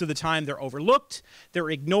 most of the time they're overlooked, they're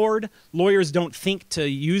ignored, lawyers don't think to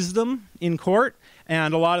use them in court,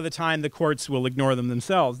 and a lot of the time the courts will ignore them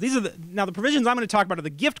themselves. Now the provisions I'm going to talk about are the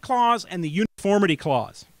gift clause and the uniformity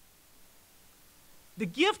clause. The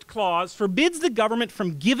gift clause forbids the government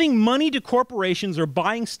from giving money to corporations or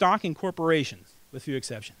buying stock in corporations, with few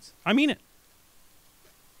exceptions. I mean it.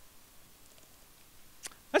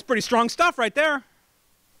 That's pretty strong stuff right there.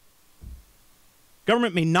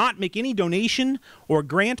 Government may not make any donation or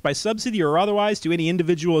grant by subsidy or otherwise to any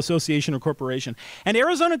individual, association, or corporation. And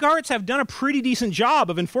Arizona guards have done a pretty decent job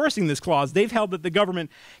of enforcing this clause. They've held that the government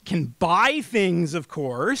can buy things, of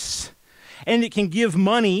course, and it can give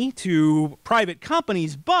money to private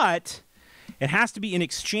companies, but it has to be in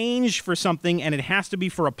exchange for something, and it has to be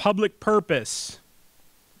for a public purpose.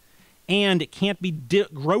 And it can't be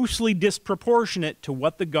grossly disproportionate to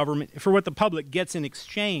what the government, for what the public gets in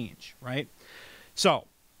exchange, right? So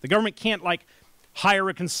the government can't, like, hire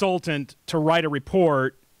a consultant to write a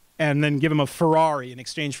report and then give him a Ferrari in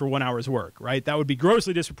exchange for 1 hour's work, right? That would be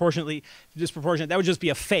grossly disproportionate. That would just be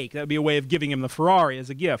a fake. That would be a way of giving him the Ferrari as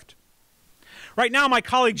a gift. Right now, my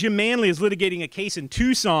colleague Jim Manley is litigating a case in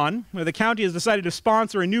Tucson where the county has decided to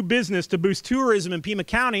sponsor a new business to boost tourism in Pima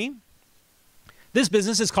County. This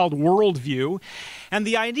business is called Worldview, and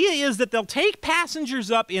the idea is that they'll take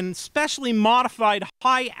passengers up in specially modified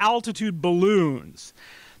high-altitude balloons.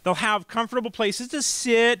 They'll have comfortable places to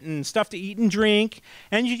sit and stuff to eat and drink,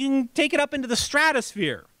 and you can take it up into the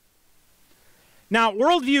stratosphere. Now,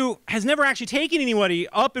 Worldview has never actually taken anybody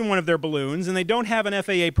up in one of their balloons, and they don't have an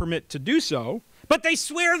FAA permit to do so, but they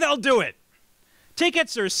swear they'll do it.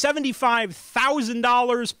 Tickets are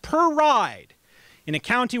 $75,000 per ride in a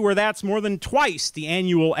county where that's more than twice the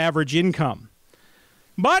annual average income.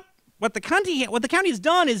 But what the county has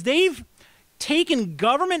done is they've taken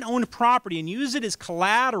government-owned property and used it as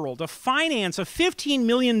collateral to finance a $15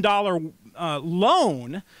 million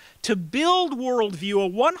loan to build Worldview, a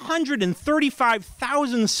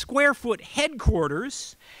 135,000 square foot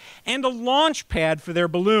headquarters and a launch pad for their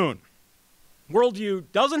balloon. Worldview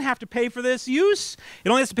doesn't have to pay for this use. It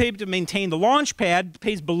only has to pay to maintain the launch pad,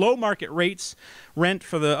 pays below market rates rent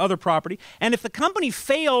for the other property. And if the company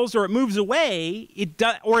fails or it moves away,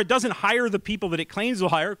 or it doesn't hire the people that it claims will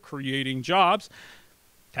hire, creating jobs,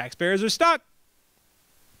 taxpayers are stuck.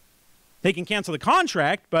 They can cancel the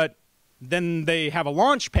contract, but then they have a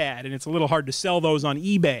launch pad, and it's a little hard to sell those on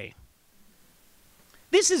eBay.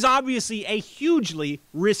 This is obviously a hugely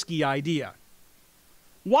risky idea.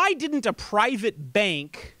 Why didn't a private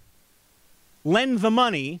bank lend the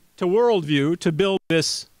money to Worldview to build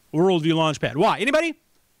this Worldview launchpad? Why? Anybody?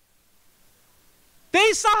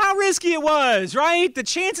 They saw how risky it was, right? The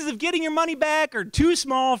chances of getting your money back are too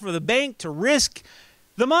small for the bank to risk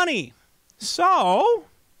the money. So,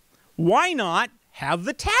 why not have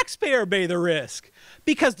the taxpayer pay the risk?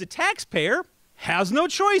 Because the taxpayer has no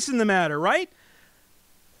choice in the matter, right?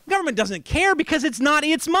 Government doesn't care because it's not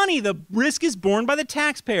its money. The risk is borne by the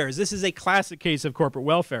taxpayers. This is a classic case of corporate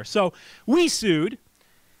welfare. So we sued,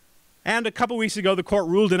 and a couple weeks ago the court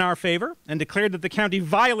ruled in our favor and declared that the county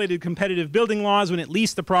violated competitive building laws when it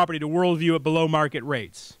leased the property to Worldview at below market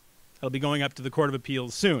rates. It'll be going up to the Court of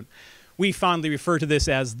Appeals soon. We fondly refer to this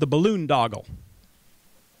as the balloon doggle.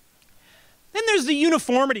 Then there's the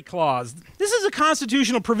uniformity clause. This is a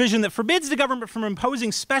constitutional provision that forbids the government from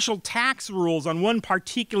imposing special tax rules on one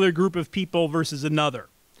particular group of people versus another.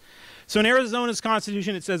 So in Arizona's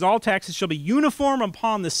constitution, it says all taxes shall be uniform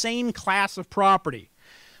upon the same class of property.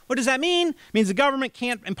 What does that mean? It means the government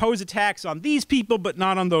can't impose a tax on these people, but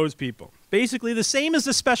not on those people. Basically, the same as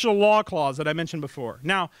the special law clause that I mentioned before.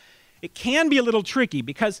 Now, it can be a little tricky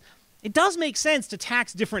because it does make sense to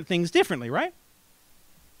tax different things differently, right?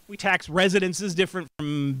 We tax residences different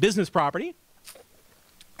from business property.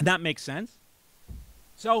 That makes sense.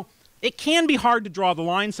 So it can be hard to draw the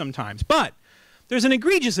line sometimes, but there's an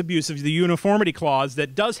egregious abuse of the uniformity clause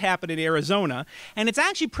that does happen in Arizona, and it's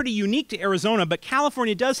actually pretty unique to Arizona, but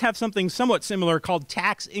California does have something somewhat similar called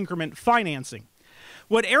tax increment financing.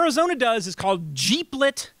 What Arizona does is called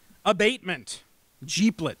Jeeplet abatement.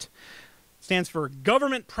 Jeeplet stands for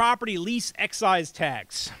Government Property Lease Excise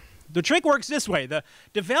Tax. The trick works this way. The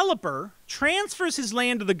developer transfers his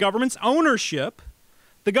land to the government's ownership.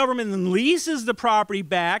 The government then leases the property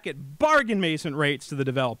back at bargain basement rates to the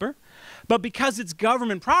developer. But because it's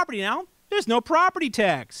government property now, there's no property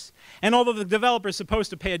tax. And although the developer is supposed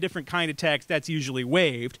to pay a different kind of tax, that's usually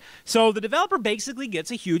waived. So the developer basically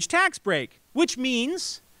gets a huge tax break, which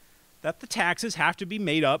means that the taxes have to be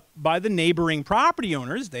made up by the neighboring property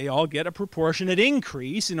owners. They all get a proportionate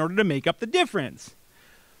increase in order to make up the difference.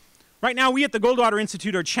 Right now, we at the Goldwater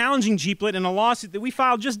Institute are challenging Jeeplet in a lawsuit that we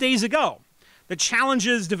filed just days ago that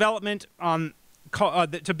challenges development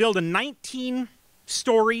to build a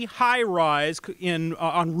 19-story high-rise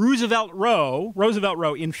on Roosevelt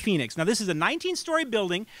Row in Phoenix. Now, this is a 19-story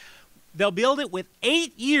building. They'll build it with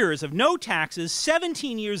 8 years of no taxes,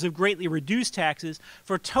 17 years of greatly reduced taxes,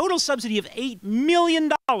 for a total subsidy of $8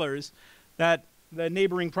 million that the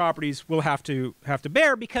neighboring properties will have to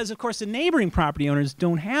bear because, of course, the neighboring property owners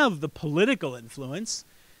don't have the political influence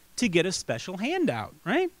to get a special handout,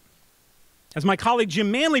 right? As my colleague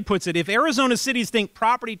Jim Manley puts it, if Arizona cities think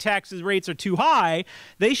property taxes rates are too high,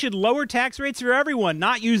 they should lower tax rates for everyone,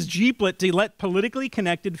 not use Jeeplet to let politically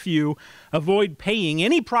connected few avoid paying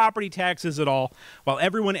any property taxes at all while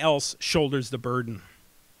everyone else shoulders the burden.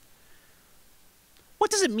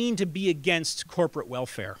 What does it mean to be against corporate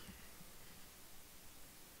welfare?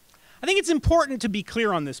 I think it's important to be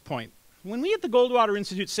clear on this point. When we at the Goldwater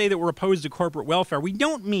Institute say that we're opposed to corporate welfare, we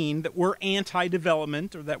don't mean that we're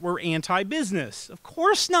anti-development or that we're anti-business. Of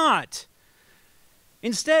course not.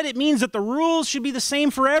 Instead, it means that the rules should be the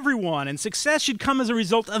same for everyone, and success should come as a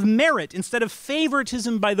result of merit instead of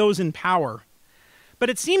favoritism by those in power.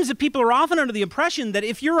 But it seems that people are often under the impression that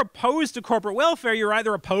if you're opposed to corporate welfare, you're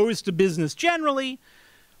either opposed to business generally,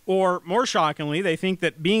 or, more shockingly, they think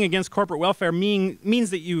that being against corporate welfare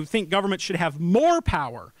means that you think government should have more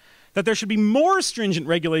power, that there should be more stringent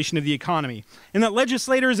regulation of the economy, and that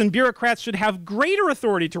legislators and bureaucrats should have greater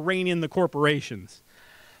authority to rein in the corporations.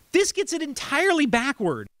 This gets it entirely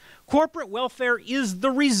backward. Corporate welfare is the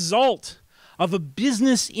result of a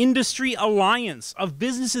business-industry alliance, of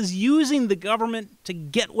businesses using the government to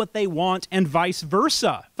get what they want and vice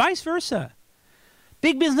versa. Vice versa.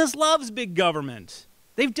 Big business loves big government.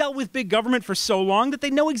 They've dealt with big government for so long that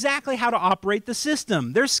they know exactly how to operate the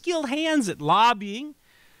system. They're skilled hands at lobbying.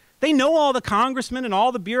 They know all the congressmen and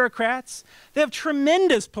all the bureaucrats. They have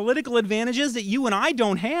tremendous political advantages that you and I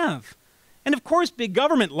don't have. And of course, big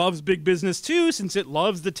government loves big business too, since it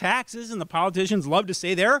loves the taxes and the politicians love to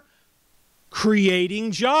say they're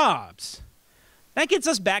creating jobs. That gets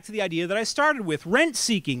us back to the idea that I started with, rent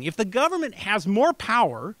seeking. If the government has more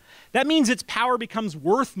power, that means its power becomes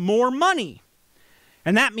worth more money.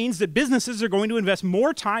 And that means that businesses are going to invest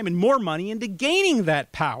more time and more money into gaining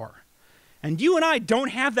that power. And you and I don't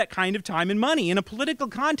have that kind of time and money. In a political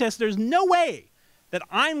contest, there's no way that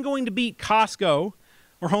I'm going to beat Costco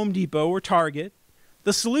or Home Depot or Target.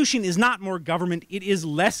 The solution is not more government, it is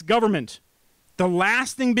less government. The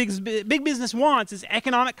last thing big business wants is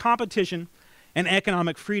economic competition and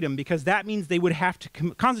economic freedom, because that means they would have to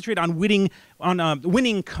concentrate on winning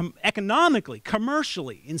economically,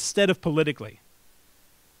 commercially, instead of politically.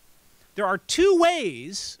 There are two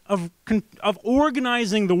ways of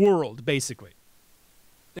organizing the world, basically.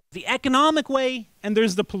 There's the economic way and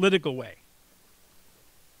there's the political way.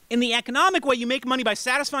 In the economic way, you make money by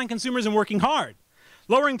satisfying consumers and working hard,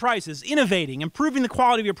 lowering prices, innovating, improving the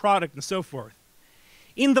quality of your product, and so forth.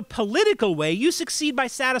 In the political way, you succeed by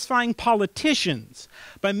satisfying politicians,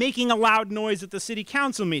 by making a loud noise at the city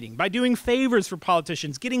council meeting, by doing favors for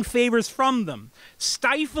politicians, getting favors from them,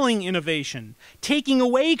 stifling innovation, taking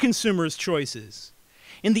away consumers' choices.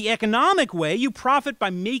 In the economic way, you profit by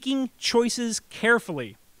making choices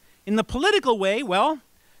carefully. In the political way, well,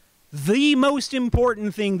 the most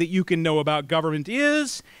important thing that you can know about government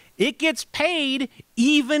is it gets paid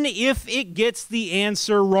even if it gets the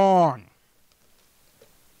answer wrong.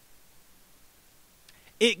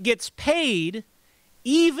 It gets paid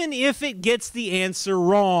even if it gets the answer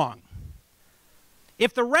wrong.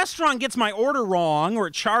 If the restaurant gets my order wrong, or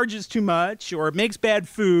it charges too much, or it makes bad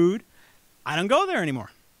food, I don't go there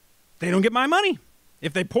anymore. They don't get my money.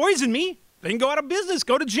 If they poison me, they can go out of business,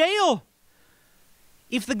 go to jail.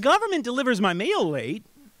 If the government delivers my mail late,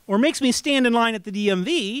 or makes me stand in line at the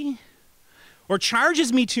DMV, or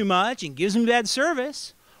charges me too much and gives me bad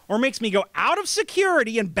service, or makes me go out of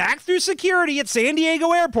security and back through security at San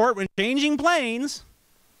Diego Airport when changing planes,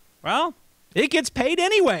 well, it gets paid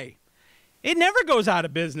anyway. It never goes out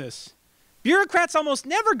of business. Bureaucrats almost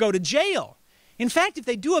never go to jail. In fact, if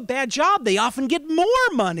they do a bad job, they often get more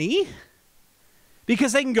money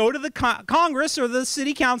because they can go to the Congress or the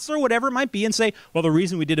city council or whatever it might be and say, well, the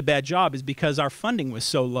reason we did a bad job is because our funding was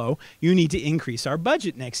so low. You need to increase our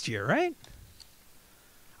budget next year, right?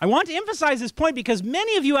 I want to emphasize this point because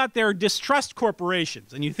many of you out there distrust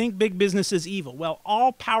corporations and you think big business is evil. Well,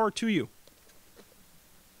 all power to you.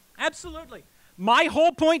 Absolutely. My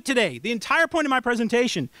whole point today, the entire point of my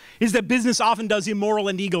presentation, is that business often does immoral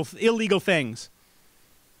and illegal things.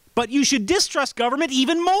 But you should distrust government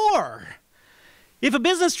even more. If a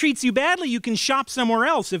business treats you badly, you can shop somewhere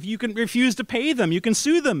else. If you can refuse to pay them, you can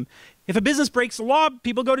sue them. If a business breaks the law,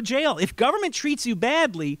 people go to jail. If government treats you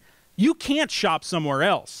badly, you can't shop somewhere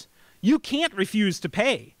else. You can't refuse to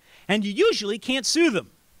pay. And you usually can't sue them,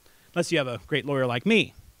 unless you have a great lawyer like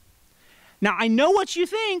me. Now, I know what you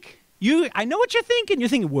think. I know what you're thinking. You're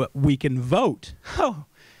thinking, well, we can vote. Oh,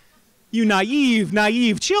 you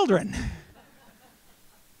naive children.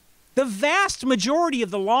 The vast majority of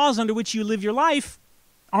the laws under which you live your life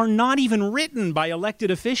are not even written by elected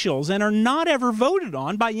officials and are not ever voted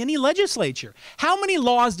on by any legislature. How many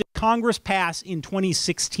laws did Congress pass in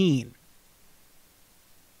 2016?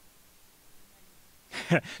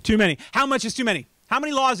 Too many. How much is too many? How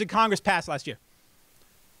many laws did Congress pass last year?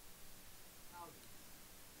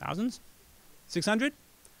 Thousands? 600?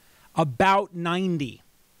 About 90.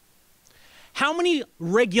 How many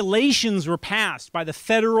regulations were passed by the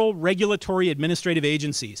federal regulatory administrative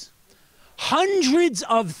agencies? Hundreds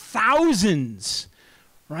of thousands,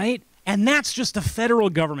 right? And that's just the federal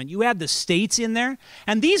government. You add the states in there,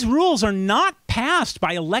 and these rules are not passed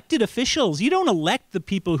by elected officials. You don't elect the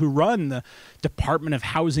people who run the Department of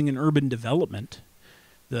Housing and Urban Development,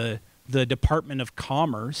 the Department of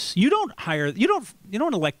Commerce. You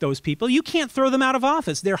don't elect those people. You can't throw them out of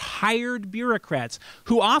office. They're hired bureaucrats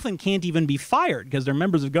who often can't even be fired because they're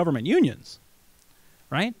members of government unions,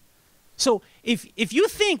 right? So if you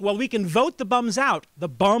think, well, we can vote the bums out, the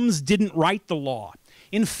bums didn't write the law.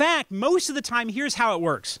 In fact, most of the time, here's how it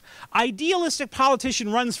works. Idealistic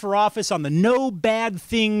politician runs for office on the no bad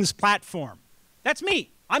things platform. That's me.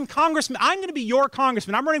 I'm congressman. I'm going to be your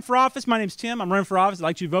congressman. I'm running for office. My name's Tim. I'm running for office. I'd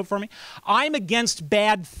like you to vote for me. I'm against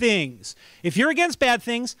bad things. If you're against bad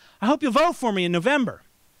things, I hope you'll vote for me in November,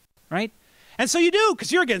 right? And so you do,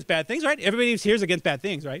 because you're against bad things, right? Everybody here's against bad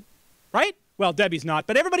things, right? Right? Well, Debbie's not,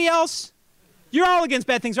 but everybody else, you're all against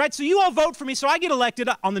bad things, right? So you all vote for me, so I get elected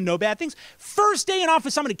on the no bad things. First day in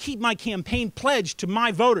office, I'm going to keep my campaign pledge to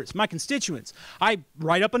my voters, my constituents. I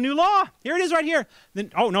write up a new law. Here it is right here.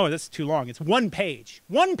 Then, oh, no, that's too long. It's one page.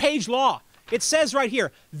 One-page law. It says right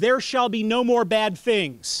here, there shall be no more bad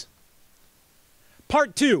things.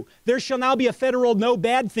 Part 2, there shall now be a federal no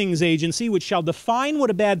bad things agency which shall define what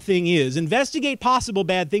a bad thing is, investigate possible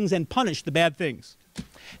bad things, and punish the bad things.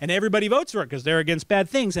 And everybody votes for it because they're against bad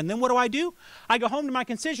things. And then what do? I go home to my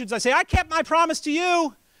constituents. I say, I kept my promise to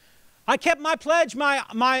you. I kept my pledge,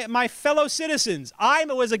 my fellow citizens. I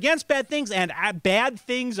was against bad things, and bad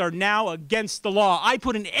things are now against the law. I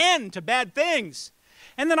put an end to bad things.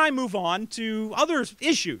 And then I move on to other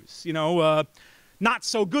issues, not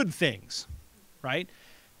so good things, right?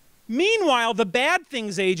 Meanwhile, the bad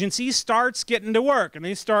things agency starts getting to work, and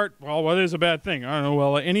they start, well, what is a bad thing? I don't know,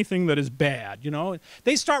 well, anything that is bad,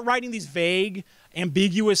 They start writing these vague,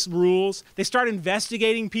 ambiguous rules. They start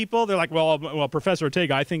investigating people. They're like, well, Professor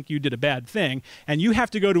Ortega, I think you did a bad thing, and you have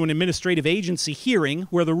to go to an administrative agency hearing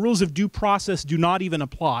where the rules of due process do not even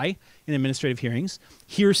apply in administrative hearings.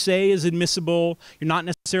 Hearsay is admissible. You're not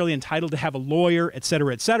necessarily entitled to have a lawyer, et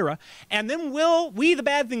cetera, et cetera. And then we, the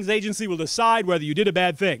bad things agency, will decide whether you did a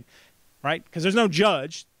bad thing, right? Because there's no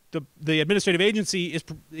judge. The administrative agency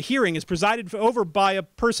hearing is presided over by a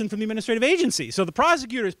person from the administrative agency. So the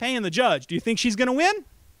prosecutor is paying the judge. Do you think she's going to win?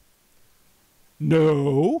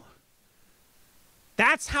 No.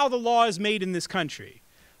 That's how the law is made in this country.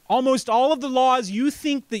 Almost all of the laws you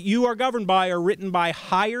think that you are governed by are written by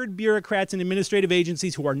hired bureaucrats and administrative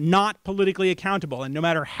agencies who are not politically accountable. And no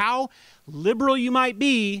matter how liberal you might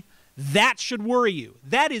be, that should worry you.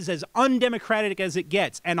 That is as undemocratic as it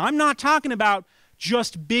gets. And I'm not talking about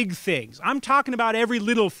just big things. I'm talking about every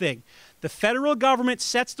little thing. The federal government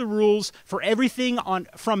sets the rules for everything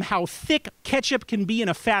from how thick ketchup can be in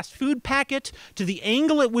a fast food packet to the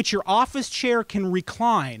angle at which your office chair can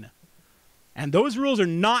recline. And those rules are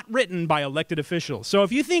not written by elected officials. So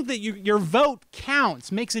if you think that your vote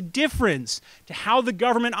counts, makes a difference to how the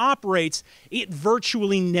government operates, it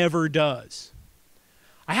virtually never does.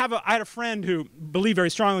 I had a friend who believed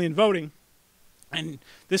very strongly in voting, and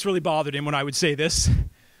this really bothered him when I would say this.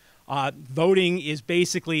 Voting is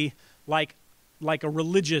basically like a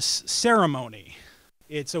religious ceremony.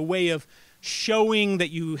 It's a way of showing that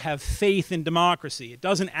you have faith in democracy. It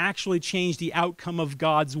doesn't actually change the outcome of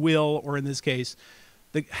God's will, or in this case,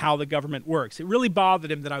 how the government works. It really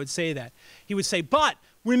bothered him that I would say that. He would say, but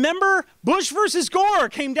remember, Bush versus Gore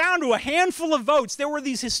came down to a handful of votes. There were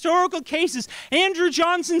these historical cases. Andrew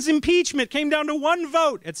Johnson's impeachment came down to 1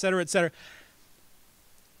 vote, et cetera, et cetera.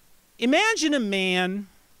 Imagine a man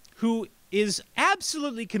who is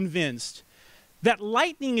absolutely convinced that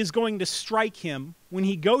lightning is going to strike him when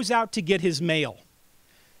he goes out to get his mail.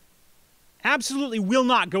 Absolutely will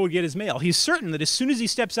not go get his mail. He's certain that as soon as he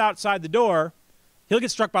steps outside the door, he'll get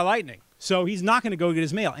struck by lightning. So he's not going to go get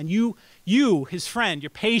his mail. And you, his friend, you're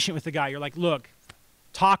patient with the guy. You're like, look,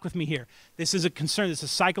 talk with me here. This is a concern. This is a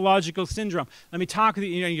psychological syndrome. Let me talk with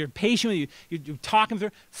you. You know, you're patient with you. You're talking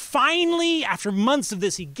through. Finally, after months of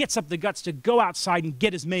this, he gets up the guts to go outside and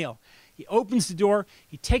get his mail. He opens the door.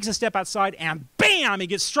 He takes a step outside, and bam, he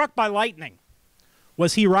gets struck by lightning.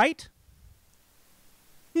 Was he right?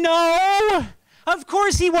 No! Of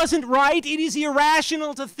course he wasn't right. It is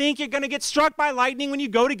irrational to think you're going to get struck by lightning when you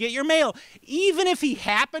go to get your mail, even if he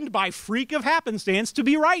happened by freak of happenstance to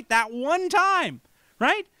be right that one time,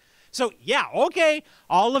 right? So, yeah, okay,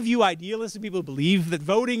 all of you idealistic people who believe that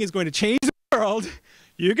voting is going to change the world,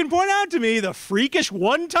 you can point out to me the freakish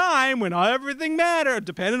one time when everything mattered,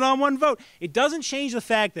 depended on 1 vote. It doesn't change the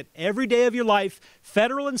fact that every day of your life,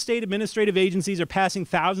 federal and state administrative agencies are passing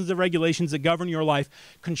thousands of regulations that govern your life,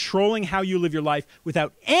 controlling how you live your life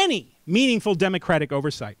without any meaningful democratic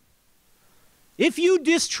oversight. If you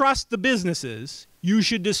distrust the businesses, you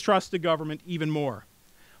should distrust the government even more.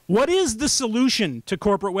 What is the solution to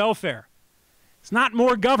corporate welfare? It's not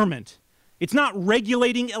more government. It's not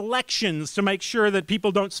regulating elections to make sure that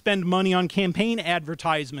people don't spend money on campaign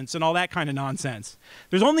advertisements and all that kind of nonsense.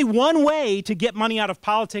 There's only one way to get money out of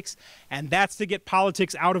politics, and that's to get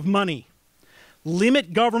politics out of money.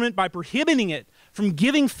 Limit government by prohibiting it from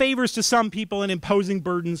giving favors to some people and imposing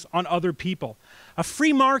burdens on other people. A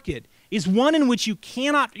free market is one in which you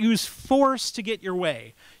cannot use force to get your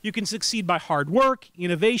way. You can succeed by hard work,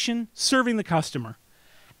 innovation, serving the customer.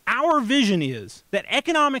 Our vision is that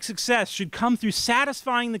economic success should come through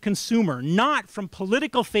satisfying the consumer, not from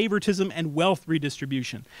political favoritism and wealth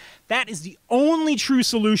redistribution. That is the only true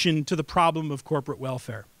solution to the problem of corporate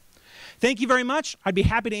welfare. Thank you very much. I'd be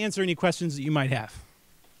happy to answer any questions that you might have.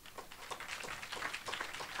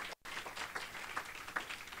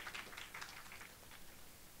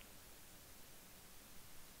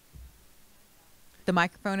 The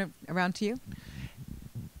microphone around to you.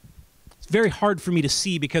 Very hard for me to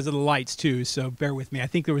see because of the lights too, so bear with me. I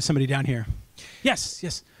think there was somebody down here. Yes,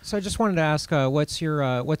 yes. So I just wanted to ask, what's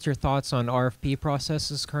your thoughts on RFP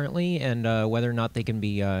processes currently, and whether or not they can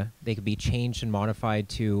be changed and modified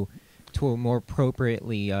to more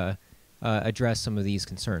appropriately address some of these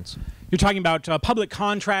concerns? You're talking about public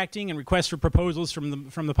contracting and requests for proposals from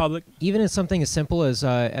the public? Even as something as simple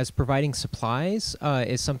as providing supplies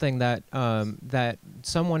is something that that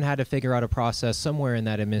someone had to figure out a process somewhere in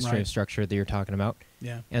that administrative structure that you're talking about.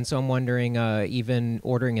 Yeah. And so I'm wondering, even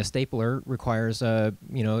ordering a stapler requires a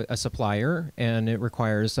supplier, and it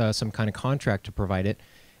requires some kind of contract to provide it.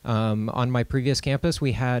 On my previous campus,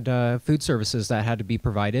 we had food services that had to be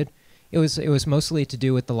provided. It was mostly to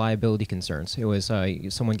do with the liability concerns. It was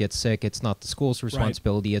someone gets sick, it's not the school's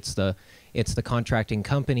responsibility, it's the contracting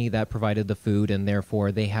company that provided the food, and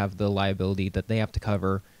therefore they have the liability that they have to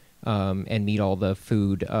cover and meet all the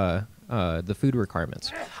food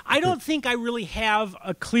requirements. I don't think I really have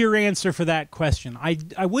a clear answer for that question.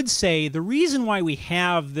 I would say the reason why we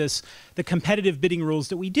have the competitive bidding rules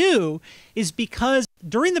that we do is because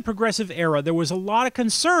during the progressive era, there was a lot of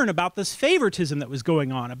concern about this favoritism that was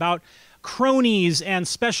going on, about cronies and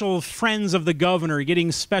special friends of the governor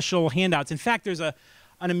getting special handouts. In fact, there's an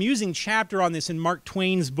amusing chapter on this in Mark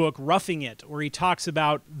Twain's book, Roughing It, where he talks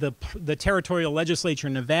about the territorial legislature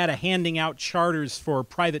in Nevada handing out charters for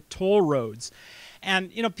private toll roads.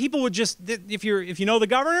 And, you know, people would just, if you know the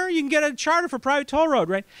governor, you can get a charter for private toll road,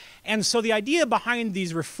 right? And so the idea behind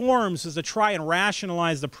these reforms is to try and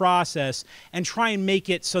rationalize the process and try and make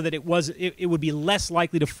it so that it would be less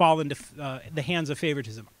likely to fall into the hands of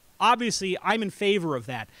favoritism. Obviously, I'm in favor of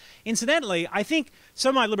that. Incidentally, I think some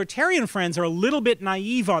of my libertarian friends are a little bit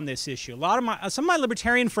naive on this issue. Some of my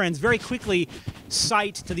libertarian friends very quickly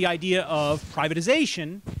cite to the idea of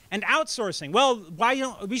privatization and outsourcing. Well,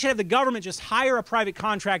 we should have the government just hire a private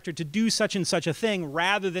contractor to do such and such a thing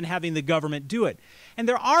rather than having the government do it. And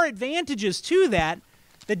there are advantages to that.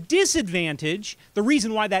 The disadvantage, the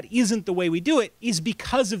reason why that isn't the way we do it, is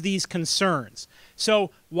because of these concerns.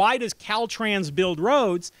 So why does Caltrans build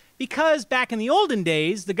roads? Because back in the olden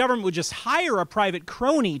days, the government would just hire a private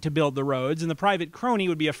crony to build the roads, and the private crony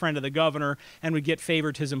would be a friend of the governor and would get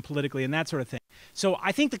favoritism politically and that sort of thing. So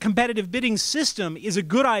I think the competitive bidding system is a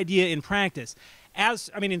good idea in practice.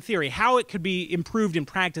 In theory, how it could be improved in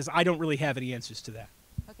practice, I don't really have any answers to that.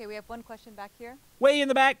 Okay, we have one question back here. Way in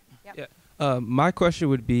the back. Yep. Yeah. My question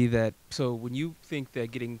would be that, so when you think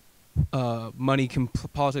that getting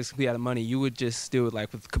politics completely out of money, you would just do it like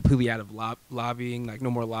with completely out of lobbying, like no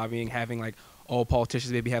more lobbying, having like all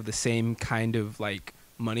politicians maybe have the same kind of like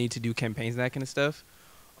money to do campaigns and that kind of stuff?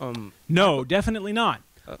 No, definitely not.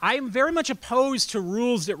 I am very much opposed to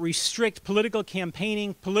rules that restrict political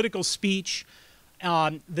campaigning, political speech,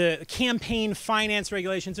 the campaign finance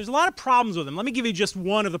regulations. There's a lot of problems with them. Let me give you just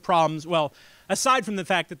one of the problems. Well, aside from the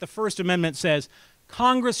fact that the First Amendment says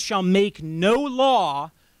Congress shall make no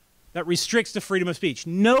law that restricts the freedom of speech.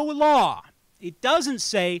 No law. It doesn't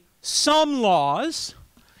say some laws.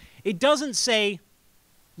 It doesn't say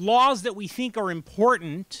laws that we think are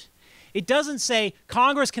important. It doesn't say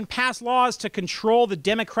Congress can pass laws to control the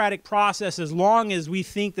democratic process as long as we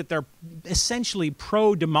think that they're essentially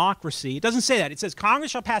pro-democracy. It doesn't say that. It says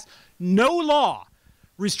Congress shall pass no law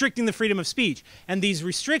restricting the freedom of speech. And these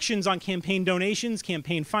restrictions on campaign donations,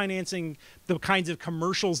 campaign financing, the kinds of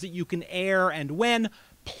commercials that you can air and when,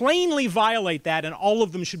 plainly violate that, and all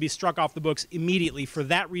of them should be struck off the books immediately for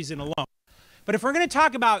that reason alone. But if we're going to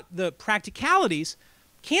talk about the practicalities,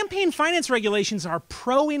 campaign finance regulations are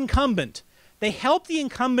pro-incumbent. They help the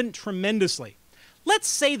incumbent tremendously. Let's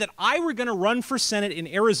say that I were going to run for Senate in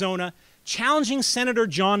Arizona challenging Senator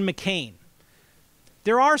John McCain.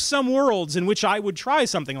 There are some worlds in which I would try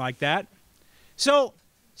something like that. So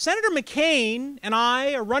Senator McCain and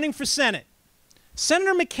I are running for Senate.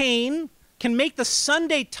 Senator McCain can make the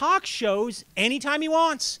Sunday talk shows anytime he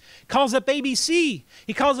wants. Calls up ABC,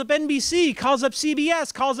 he calls up NBC, he calls up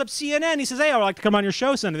CBS, calls up CNN. He says, hey, I'd like to come on your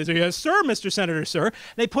show, Senator. They say, yes, sir, Mr. Senator, sir.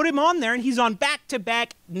 They put him on there, and he's on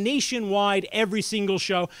back-to-back nationwide every single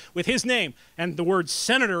show with his name and the word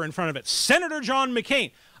senator in front of it. Senator John McCain.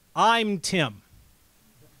 I'm Tim.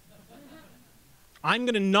 I'm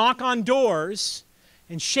going to knock on doors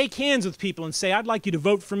and shake hands with people and say, I'd like you to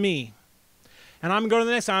vote for me. And I'm going to go to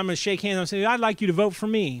the next time, I'm going to shake hands and say, I'd like you to vote for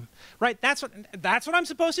me. Right? That's what I'm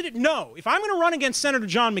supposed to do? No. If I'm going to run against Senator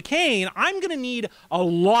John McCain, I'm going to need a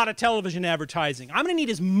lot of television advertising. I'm going to need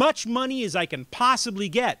as much money as I can possibly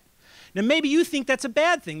get. Now, maybe you think that's a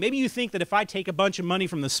bad thing. Maybe you think that if I take a bunch of money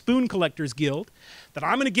from the Spoon Collectors Guild, that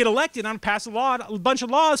I'm going to get elected and I'm going to pass a bunch of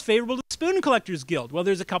laws favorable to the Spoon Collectors Guild. Well,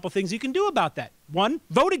 there's a couple things you can do about that. One,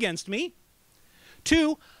 vote against me.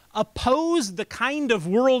 Two, oppose the kind of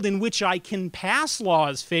world in which I can pass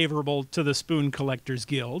laws favorable to the Spoon Collectors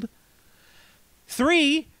Guild.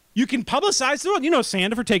 Three, you can publicize the world. You know,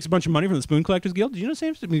 Sandefur takes a bunch of money from the Spoon Collectors Guild. Did you know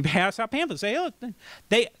Sandefur? We pass out pamphlets. Say, oh,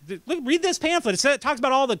 look, read this pamphlet. It talks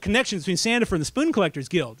about all the connections between Sandefur and the Spoon Collectors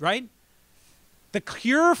Guild, right? The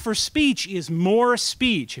cure for speech is more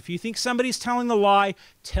speech. If you think somebody's telling the lie,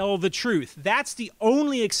 tell the truth. That's the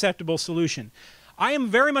only acceptable solution. I am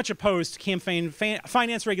very much opposed to campaign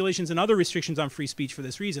finance regulations and other restrictions on free speech for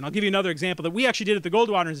this reason. I'll give you another example that we actually did at the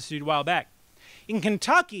Goldwater Institute a while back. In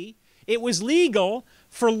Kentucky, it was legal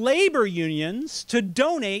for labor unions to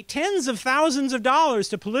donate tens of thousands of dollars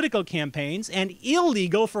to political campaigns and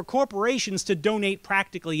illegal for corporations to donate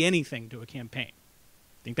practically anything to a campaign.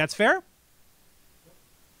 Think that's fair?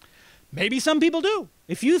 Maybe some people do.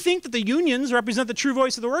 If you think that the unions represent the true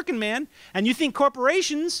voice of the working man, and you think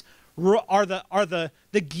corporations are the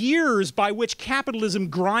gears by which capitalism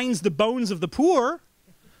grinds the bones of the poor,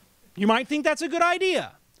 you might think that's a good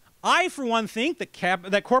idea. I, for one, think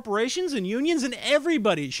that corporations and unions and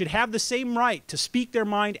everybody should have the same right to speak their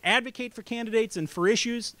mind, advocate for candidates and for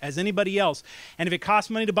issues as anybody else. And if it costs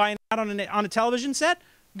money to buy an ad on a television set,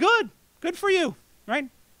 good for you, right?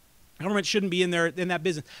 Government shouldn't be in that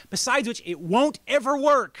business. Besides which, it won't ever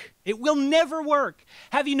work. It will never work.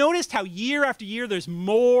 Have you noticed how year after year there's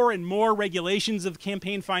more and more regulations of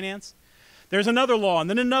campaign finance? There's another law, and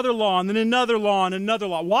then another law, and then another law, and another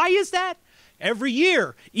law. Why is that? Every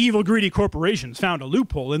year, evil, greedy corporations found a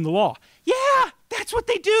loophole in the law. Yeah, that's what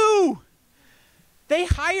they do. They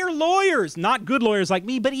hire lawyers, not good lawyers like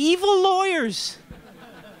me, but evil lawyers,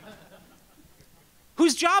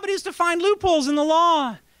 whose job it is to find loopholes in the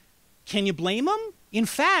law. Can you blame them? In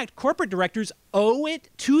fact, corporate directors owe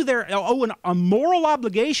a moral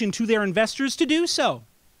obligation to their investors to do so.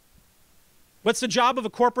 What's the job of a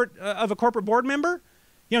corporate board member?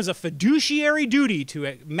 You know, it's a fiduciary duty to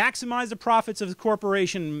maximize the profits of the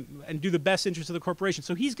corporation and do the best interest of the corporation.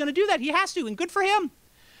 So he's going to do that. He has to, and good for him.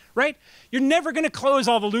 right? You're never going to close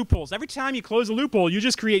all the loopholes. Every time you close a loophole, you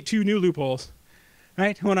just create 2 new loopholes,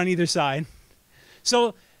 right? One on either side.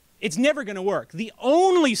 So it's never going to work. The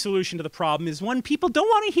only solution to the problem is one people don't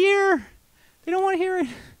want to hear. They don't want to hear it.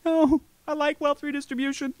 No, I like wealth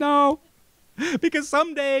redistribution. No, because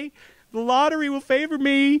someday the lottery will favor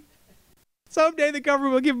me. Someday the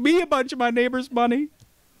government will give me a bunch of my neighbor's money.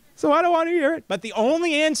 So I don't want to hear it. But the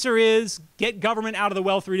only answer is get government out of the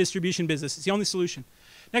wealth redistribution business. It's the only solution.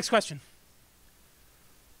 Next question.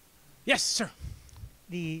 Yes, sir.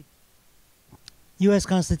 The U.S.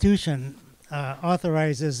 Constitution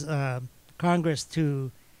authorizes Congress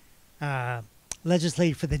to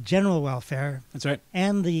legislate for the general welfare. That's right.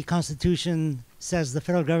 And the Constitution says the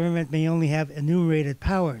federal government may only have enumerated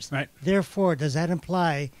powers. Right. Therefore, does that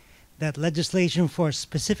imply that legislation for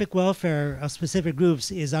specific welfare of specific groups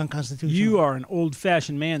is unconstitutional? You are an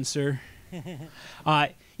old-fashioned man, sir.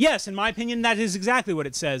 Yes, in my opinion, that is exactly what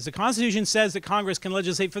it says. The Constitution says that Congress can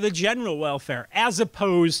legislate for the general welfare as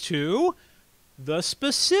opposed to the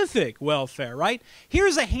specific welfare, right?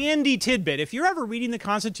 Here's a handy tidbit. If you're ever reading the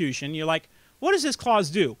Constitution, you're like, what does this clause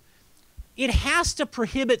do? It has to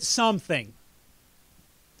prohibit something.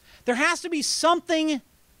 There has to be something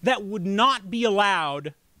that would not be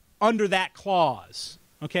allowed under that clause,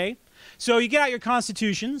 okay? So you get out your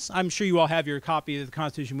constitutions. I'm sure you all have your copy of the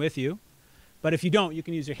Constitution with you. But if you don't, you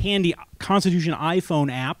can use your handy Constitution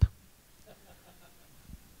iPhone app.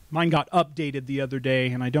 Mine got updated the other day,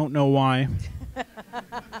 and I don't know why.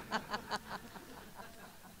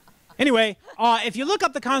 Anyway, if you look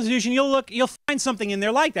up the Constitution, you'll find something in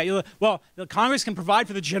there like that. Well, the Congress can provide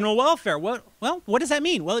for the general welfare. Well, what does that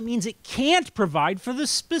mean? Well, it means it can't provide for the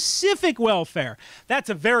specific welfare. That's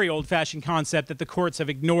a very old-fashioned concept that the courts have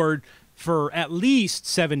ignored for at least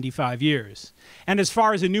 75 years. And as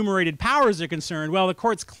far as enumerated powers are concerned, well, the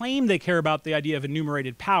courts claim they care about the idea of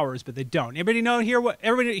enumerated powers, but they don't.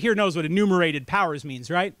 Everybody here knows what enumerated powers means,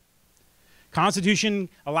 right? Constitution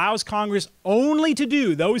allows Congress only to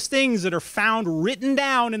do those things that are found written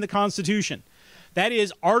down in the Constitution. That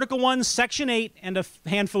is Article 1, Section 8, and a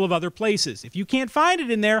handful of other places. If you can't find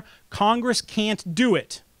it in there, Congress can't do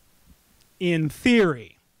it. In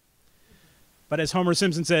theory. But as Homer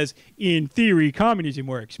Simpson says, in theory, communism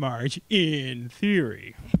works, Marge. In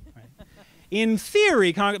theory. Right? In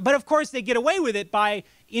theory, but of course they get away with it by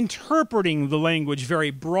interpreting the language very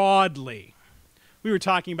broadly. We were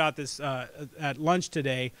talking about this at lunch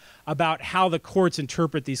today, about how the courts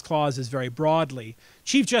interpret these clauses very broadly.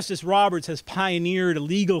 Chief Justice Roberts has pioneered a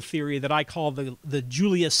legal theory that I call the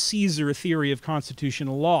Julius Caesar theory of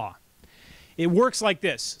constitutional law. It works like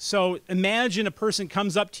this. So imagine a person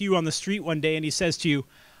comes up to you on the street one day and he says to you,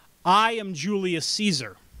 I am Julius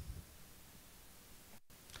Caesar.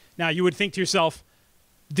 Now you would think to yourself,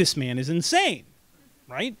 this man is insane,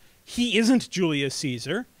 right? He isn't Julius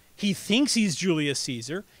Caesar. He thinks he's Julius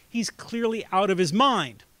Caesar. He's clearly out of his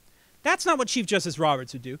mind. That's not what Chief Justice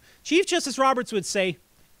Roberts would do. Chief Justice Roberts would say,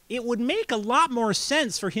 it would make a lot more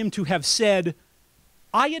sense for him to have said,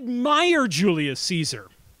 I admire Julius Caesar.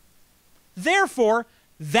 Therefore,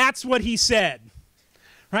 that's what he said.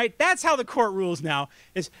 Right? That's how the court rules now.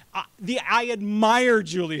 I admire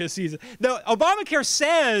Julius Caesar. The Obamacare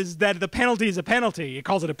says that the penalty is a penalty. It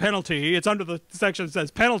calls it a penalty. It's under the section that says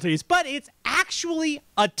penalties, but it's actually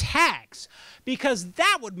a tax because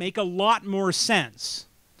that would make a lot more sense.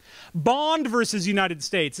 Bond versus United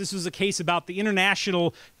States. This was a case about the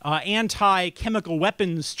International Anti-Chemical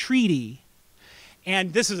Weapons Treaty.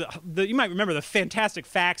 And this is, you might remember the fantastic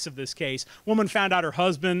facts of this case. Woman found out her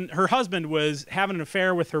husband was having an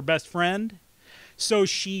affair with her best friend. So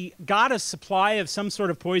she got a supply of some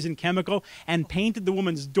sort of poison chemical and painted the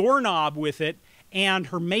woman's doorknob with it and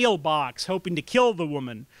her mailbox, hoping to kill the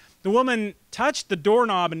woman. The woman touched the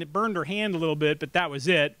doorknob and it burned her hand a little bit, but that was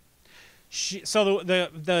it. So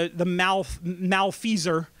the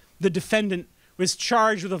malfeasor, the defendant, was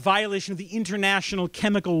charged with a violation of the International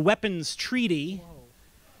Chemical Weapons Treaty,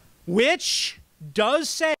 which does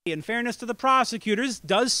say, in fairness to the prosecutors,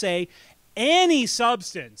 does say any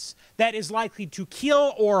substance that is likely to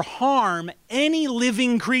kill or harm any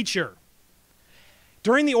living creature.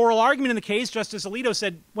 During the oral argument in the case, Justice Alito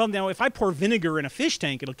said, well, now, if I pour vinegar in a fish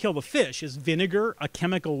tank, it'll kill the fish. Is vinegar a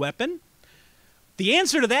chemical weapon? The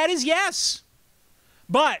answer to that is yes.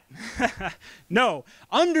 But, no,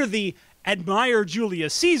 under the admire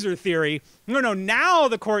Julius Caesar theory, no, now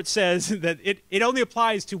the court says that it only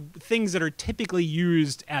applies to things that are typically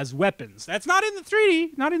used as weapons. That's not in the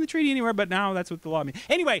treaty, anywhere, but now that's what the law means.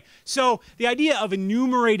 Anyway, so the idea of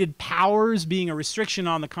enumerated powers being a restriction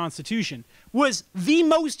on the Constitution was the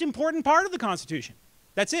most important part of the Constitution.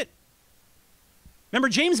 That's it. Remember,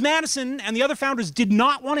 James Madison and the other founders did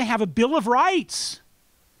not want to have a Bill of Rights.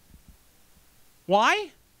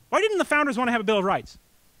 Why? Why didn't the founders want to have a Bill of Rights?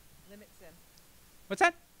 Limits him. What's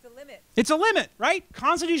that? It's a limit. It's a limit, right?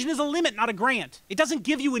 Constitution is a limit, not a grant. It doesn't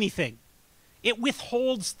give you anything. It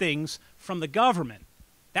withholds things from the government.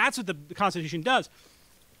 That's what the Constitution does.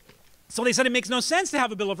 So they said it makes no sense to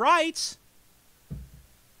have a Bill of Rights.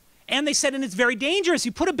 And they said, and it's very dangerous.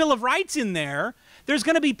 You put a Bill of Rights in there, there's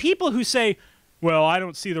going to be people who say, well, I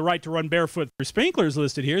don't see the right to run barefoot through sprinklers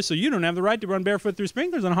listed here, so you don't have the right to run barefoot through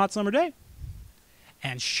sprinklers on a hot summer day.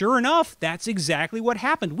 And sure enough, that's exactly what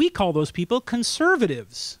happened. We call those people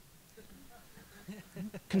conservatives.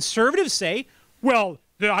 Conservatives say, well,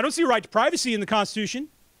 I don't see a right to privacy in the Constitution,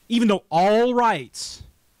 even though all rights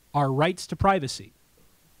are rights to privacy.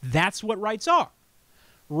 That's what rights are.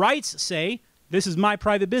 Rights say, this is my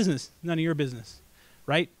private business, none of your business,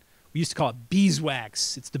 right? We used to call it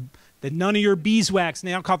beeswax. It's the none of your beeswax,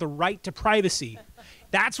 now call it the right to privacy.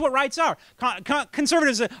 That's what rights are.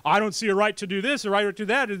 Conservatives say, I don't see a right to do this or right to do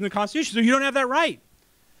that in the Constitution, so you don't have that right.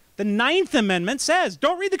 The 9th Amendment says,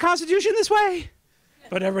 don't read the Constitution this way.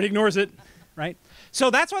 But everybody ignores it, right? So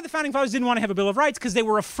that's why the Founding Fathers didn't want to have a Bill of Rights, because they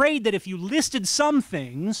were afraid that if you listed some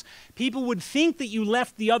things, people would think that you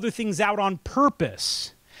left the other things out on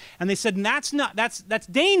purpose. And they said, that's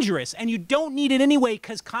dangerous, and you don't need it anyway,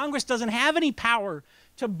 because Congress doesn't have any power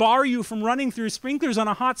to bar you from running through sprinklers on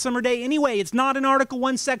a hot summer day anyway. It's not in Article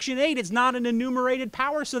 1, Section 8. It's not an enumerated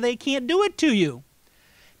power, so they can't do it to you.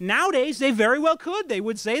 Nowadays, they very well could. They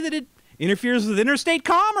would say that it interferes with interstate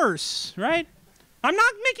commerce, right? I'm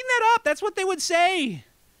not making that up. That's what they would say.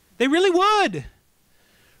 They really would,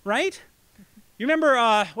 right? You remember,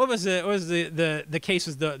 what was the case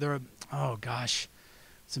was oh gosh.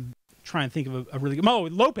 I'm trying to think of a really good,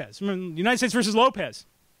 Lopez. Remember, United States versus Lopez.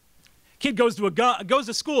 Kid goes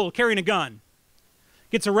to school carrying a gun,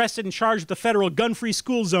 gets arrested and charged with the Federal Gun-Free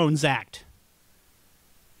School Zones Act.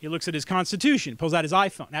 He looks at his Constitution, pulls out his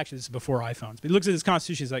iPhone. Actually, this is before iPhones. But he looks at his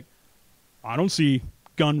Constitution. He's like, I don't see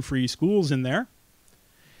gun-free schools in there.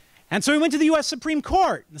 And so he went to the U.S. Supreme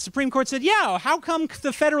Court. The Supreme Court said, yeah, how come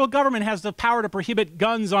the federal government has the power to prohibit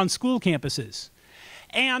guns on school campuses?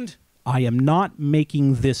 And I am not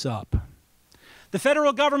making this up. The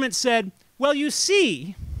federal government said, well, you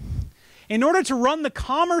see, in order to run the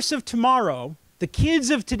commerce of tomorrow, the kids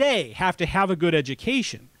of today have to have a good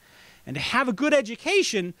education. And to have a good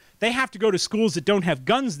education, they have to go to schools that don't have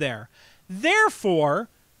guns there. Therefore,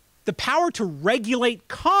 the power to regulate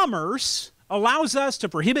commerce allows us to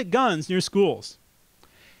prohibit guns near schools.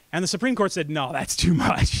 And the Supreme Court said, no, that's too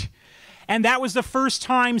much. And that was the first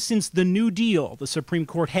time since the New Deal the Supreme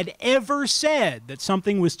Court had ever said that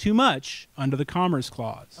something was too much under the Commerce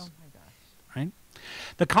Clause. Oh my gosh.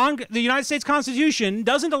 Right? The United States Constitution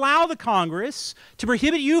doesn't allow the Congress to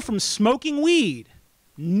prohibit you from smoking weed.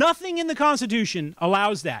 Nothing in the Constitution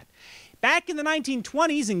allows that. Back in the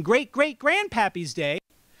 1920s, in great-great-grandpappy's day,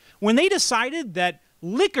 when they decided that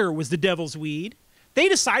liquor was the devil's weed, they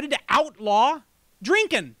decided to outlaw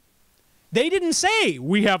drinking. They didn't say,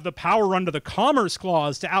 we have the power under the Commerce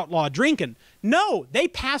Clause to outlaw drinking. No, they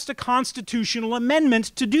passed a constitutional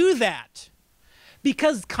amendment to do that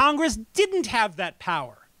because Congress didn't have that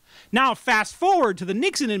power. Now, fast forward to the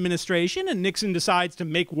Nixon administration, and Nixon decides to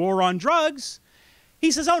make war on drugs. He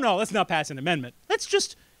says, oh no, let's not pass an amendment. Let's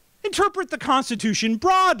just interpret the Constitution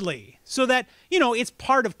broadly so that, you know, it's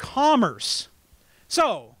part of commerce.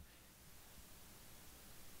 So,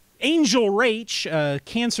 Angel Rach, a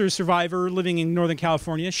cancer survivor living in Northern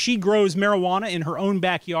California, she grows marijuana in her own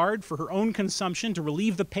backyard for her own consumption to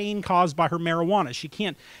relieve the pain caused by her marijuana. She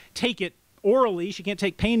can't take it orally. She can't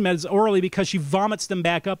take pain meds orally because she vomits them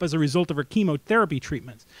back up as a result of her chemotherapy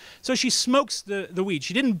treatments. So she smokes the weed.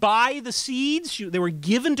 She didn't buy the seeds. They were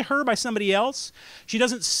given to her by somebody else. She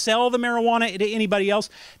doesn't sell the marijuana to anybody else.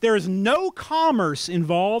 There is no commerce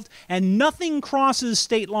involved, and nothing crosses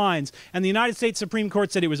state lines. And the United States Supreme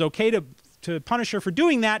Court said it was okay to punish her for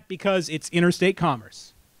doing that because it's interstate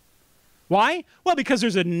commerce. Why? Well, because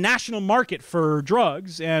there's a national market for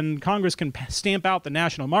drugs, and Congress can stamp out the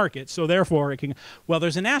national market, so therefore it can... Well,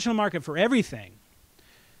 there's a national market for everything.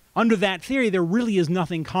 Under that theory, there really is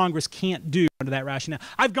nothing Congress can't do under that rationale.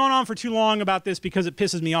 I've gone on for too long about this because it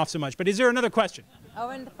pisses me off so much, but is there another question? Oh,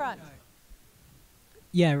 in the front.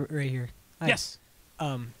 Yeah, right here. Hi. Yes.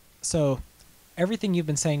 So everything you've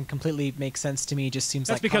been saying completely makes sense to me. Just seems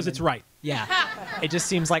That's like because it's right. Yeah. It just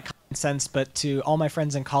seems like common sense, but to all my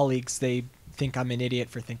friends and colleagues, they think I'm an idiot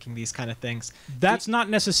for thinking these kind of things. That's not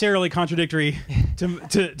necessarily contradictory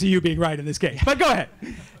to you being right in this case. But go ahead.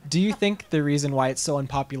 Do you think the reason why it's so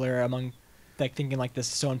unpopular among like thinking like this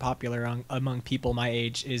is so unpopular among people my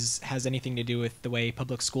age has anything to do with the way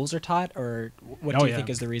public schools are taught, or what do you think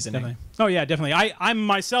is the reasoning? Definitely. Oh yeah, definitely. I'm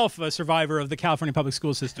myself a survivor of the California public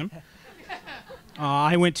school system.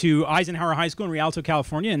 I went to Eisenhower High School in Rialto,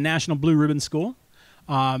 California, and National Blue Ribbon School,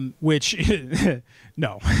 which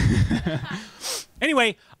no.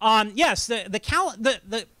 Anyway, yes,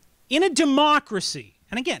 in a democracy,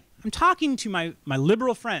 and again, I'm talking to my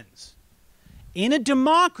liberal friends. In a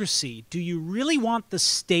democracy, do you really want the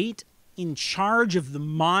state in charge of the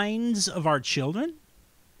minds of our children?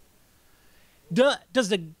 Does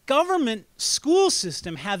the government school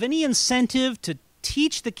system have any incentive to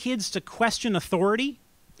teach the kids to question authority?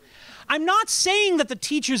 I'm not saying that the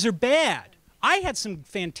teachers are bad. I had some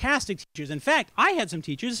fantastic teachers. In fact, I had some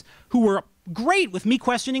teachers who were great with me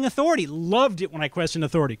questioning authority. Loved it when I questioned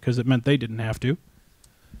authority because it meant they didn't have to.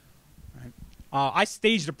 Right. I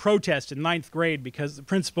staged a protest in 9th grade because the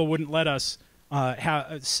principal wouldn't let us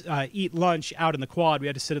eat lunch out in the quad. We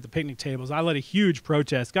had to sit at the picnic tables. I led a huge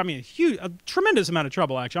protest. Got me a tremendous amount of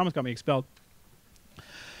trouble, actually. Almost got me expelled.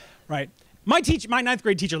 Right. My 9th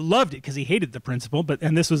grade teacher loved it because he hated the principal,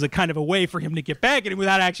 and this was a kind of a way for him to get back at him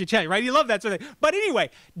without actually chatting, right? He loved that sort of thing. But anyway,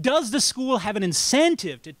 does the school have an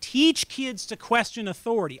incentive to teach kids to question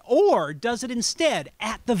authority, or does it instead,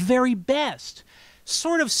 at the very best,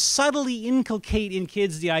 sort of subtly inculcate in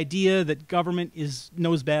kids the idea that government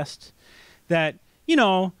knows best, that, you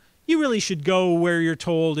know, you really should go where you're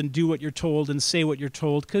told and do what you're told and say what you're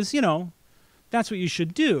told because, you know, that's what you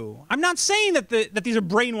should do. I'm not saying that these are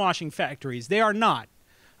brainwashing factories. They are not.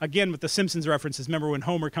 Again, with the Simpsons references, remember when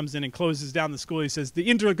Homer comes in and closes down the school, he says, the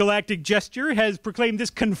intergalactic gesture has proclaimed this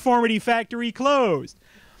conformity factory closed.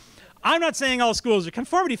 I'm not saying all schools are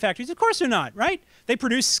conformity factories. Of course they're not, right? They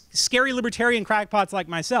produce scary libertarian crackpots like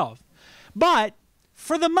myself. But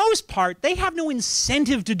for the most part, they have no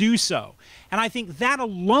incentive to do so. And I think that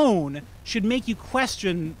alone should make you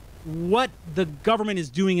question what the government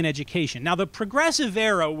is doing in education. Now, the progressive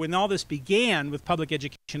era, when all this began with public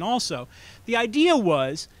education also, the idea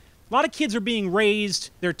was a lot of kids are being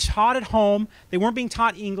raised, they're taught at home, they weren't being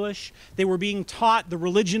taught English, they were being taught the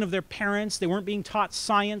religion of their parents, they weren't being taught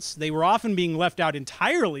science, they were often being left out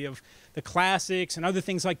entirely of the classics and other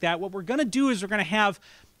things like that. What we're going to do is we're going to have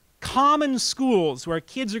common schools where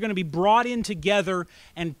kids are going to be brought in together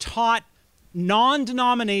and taught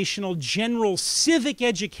non-denominational general civic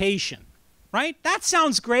education, right? That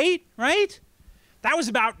sounds great, right? That was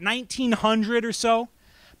about 1900 or so.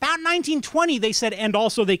 About 1920, they said, and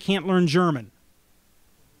also they can't learn German.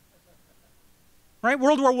 Right?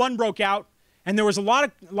 World War I broke out, and there was a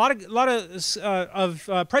lot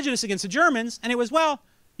of prejudice against the Germans, and it was, well,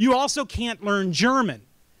 you also can't learn German.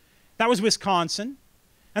 That was Wisconsin,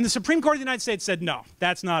 and the Supreme Court of the United States said, no,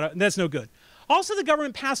 that's no good. Also, the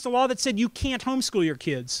government passed a law that said you can't homeschool your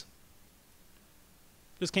kids.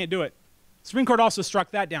 Just can't do it. The Supreme Court also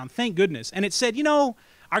struck that down, thank goodness. And it said, you know,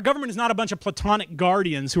 our government is not a bunch of platonic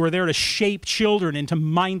guardians who are there to shape children into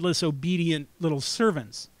mindless, obedient little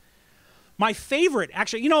servants. My favorite,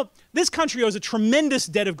 actually, you know, this country owes a tremendous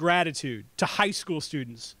debt of gratitude to high school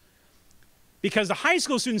students because the high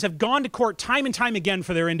school students have gone to court time and time again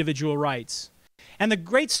for their individual rights. And the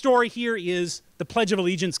great story here is the Pledge of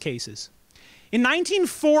Allegiance cases. In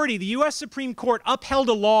 1940, the U.S. Supreme Court upheld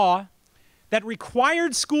a law that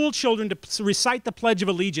required school children to recite the Pledge of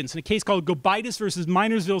Allegiance in a case called Goldwater versus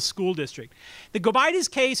Minersville School District. The Goldwater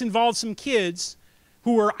case involved some kids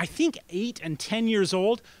who were, I think, 8 and 10 years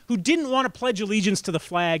old, who didn't want to pledge allegiance to the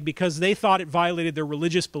flag because they thought it violated their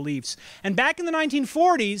religious beliefs. And back in the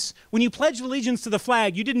 1940s, when you pledged allegiance to the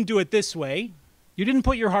flag, you didn't do it this way. You didn't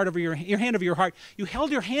put your hand over your heart. You held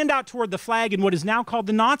your hand out toward the flag in what is now called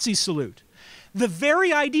the Nazi salute. The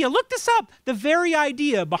very idea, look this up, the very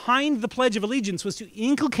idea behind the Pledge of Allegiance was to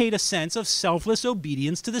inculcate a sense of selfless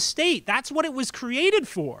obedience to the state. That's what it was created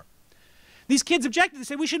for. These kids objected. They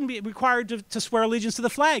said we shouldn't be required to swear allegiance to the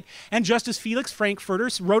flag. And Justice Felix Frankfurter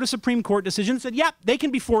wrote a Supreme Court decision that said, yep, they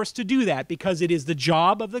can be forced to do that because it is the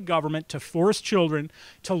job of the government to force children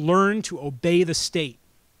to learn to obey the state.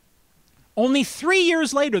 Only 3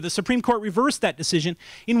 years later, the Supreme Court reversed that decision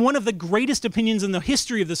in one of the greatest opinions in the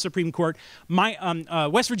history of the Supreme Court,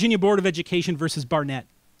 West Virginia Board of Education versus Barnett.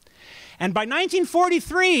 And by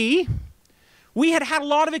 1943, we had had a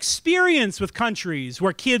lot of experience with countries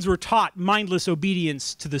where kids were taught mindless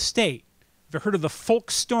obedience to the state. Have you heard of the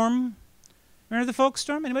Volkssturm? Remember the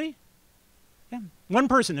Volkssturm? Anybody? Yeah. One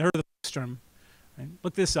person heard of the Volkssturm. Right?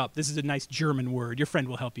 Look this up. This is a nice German word. Your friend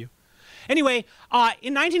will help you. Anyway,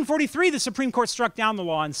 in 1943, the Supreme Court struck down the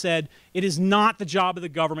law and said it is not the job of the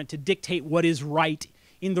government to dictate what is right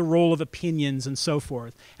in the role of opinions and so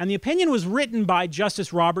forth. And the opinion was written by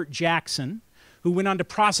Justice Robert Jackson, who went on to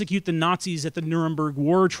prosecute the Nazis at the Nuremberg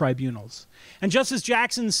war tribunals. And Justice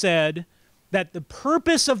Jackson said that the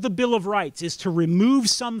purpose of the Bill of Rights is to remove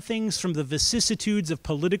some things from the vicissitudes of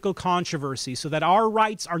political controversy so that our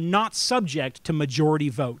rights are not subject to majority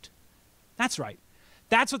vote. That's right.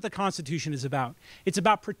 That's what the Constitution is about. It's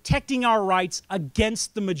about protecting our rights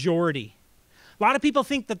against the majority. A lot of people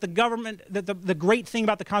think that the government, that the great thing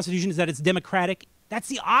about the Constitution is that it's democratic. That's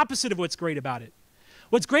the opposite of what's great about it.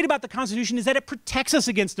 What's great about the Constitution is that it protects us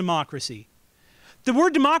against democracy. The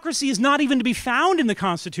word democracy is not even to be found in the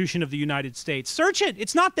Constitution of the United States. Search it,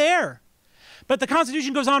 it's not there. But the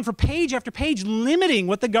Constitution goes on for page after page limiting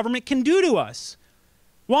what the government can do to us.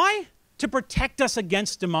 Why? To protect us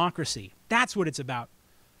against democracy. That's what it's about.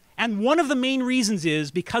 And one of the main reasons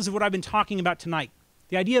is because of what I've been talking about tonight,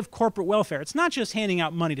 the idea of corporate welfare. It's not just handing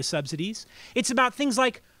out money to subsidies. It's about things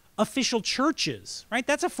like official churches, right?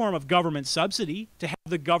 That's a form of government subsidy, to have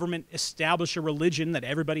the government establish a religion that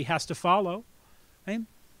everybody has to follow. Right?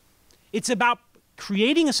 It's about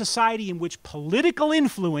creating a society in which political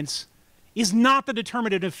influence is not the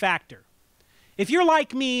determinative factor. If you're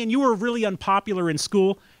like me and you were really unpopular in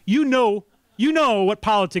school, you know what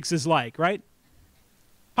politics is like, right?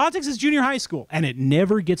 Politics is junior high school, and it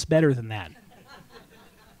never gets better than that.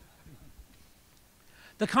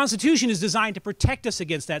 The Constitution is designed to protect us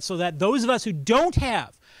against that so that those of us who don't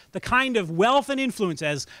have the kind of wealth and influence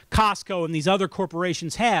as Costco and these other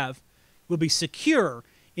corporations have will be secure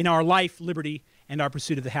in our life, liberty, and our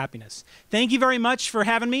pursuit of the happiness. Thank you very much for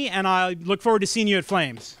having me, and I look forward to seeing you at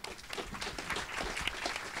Flames.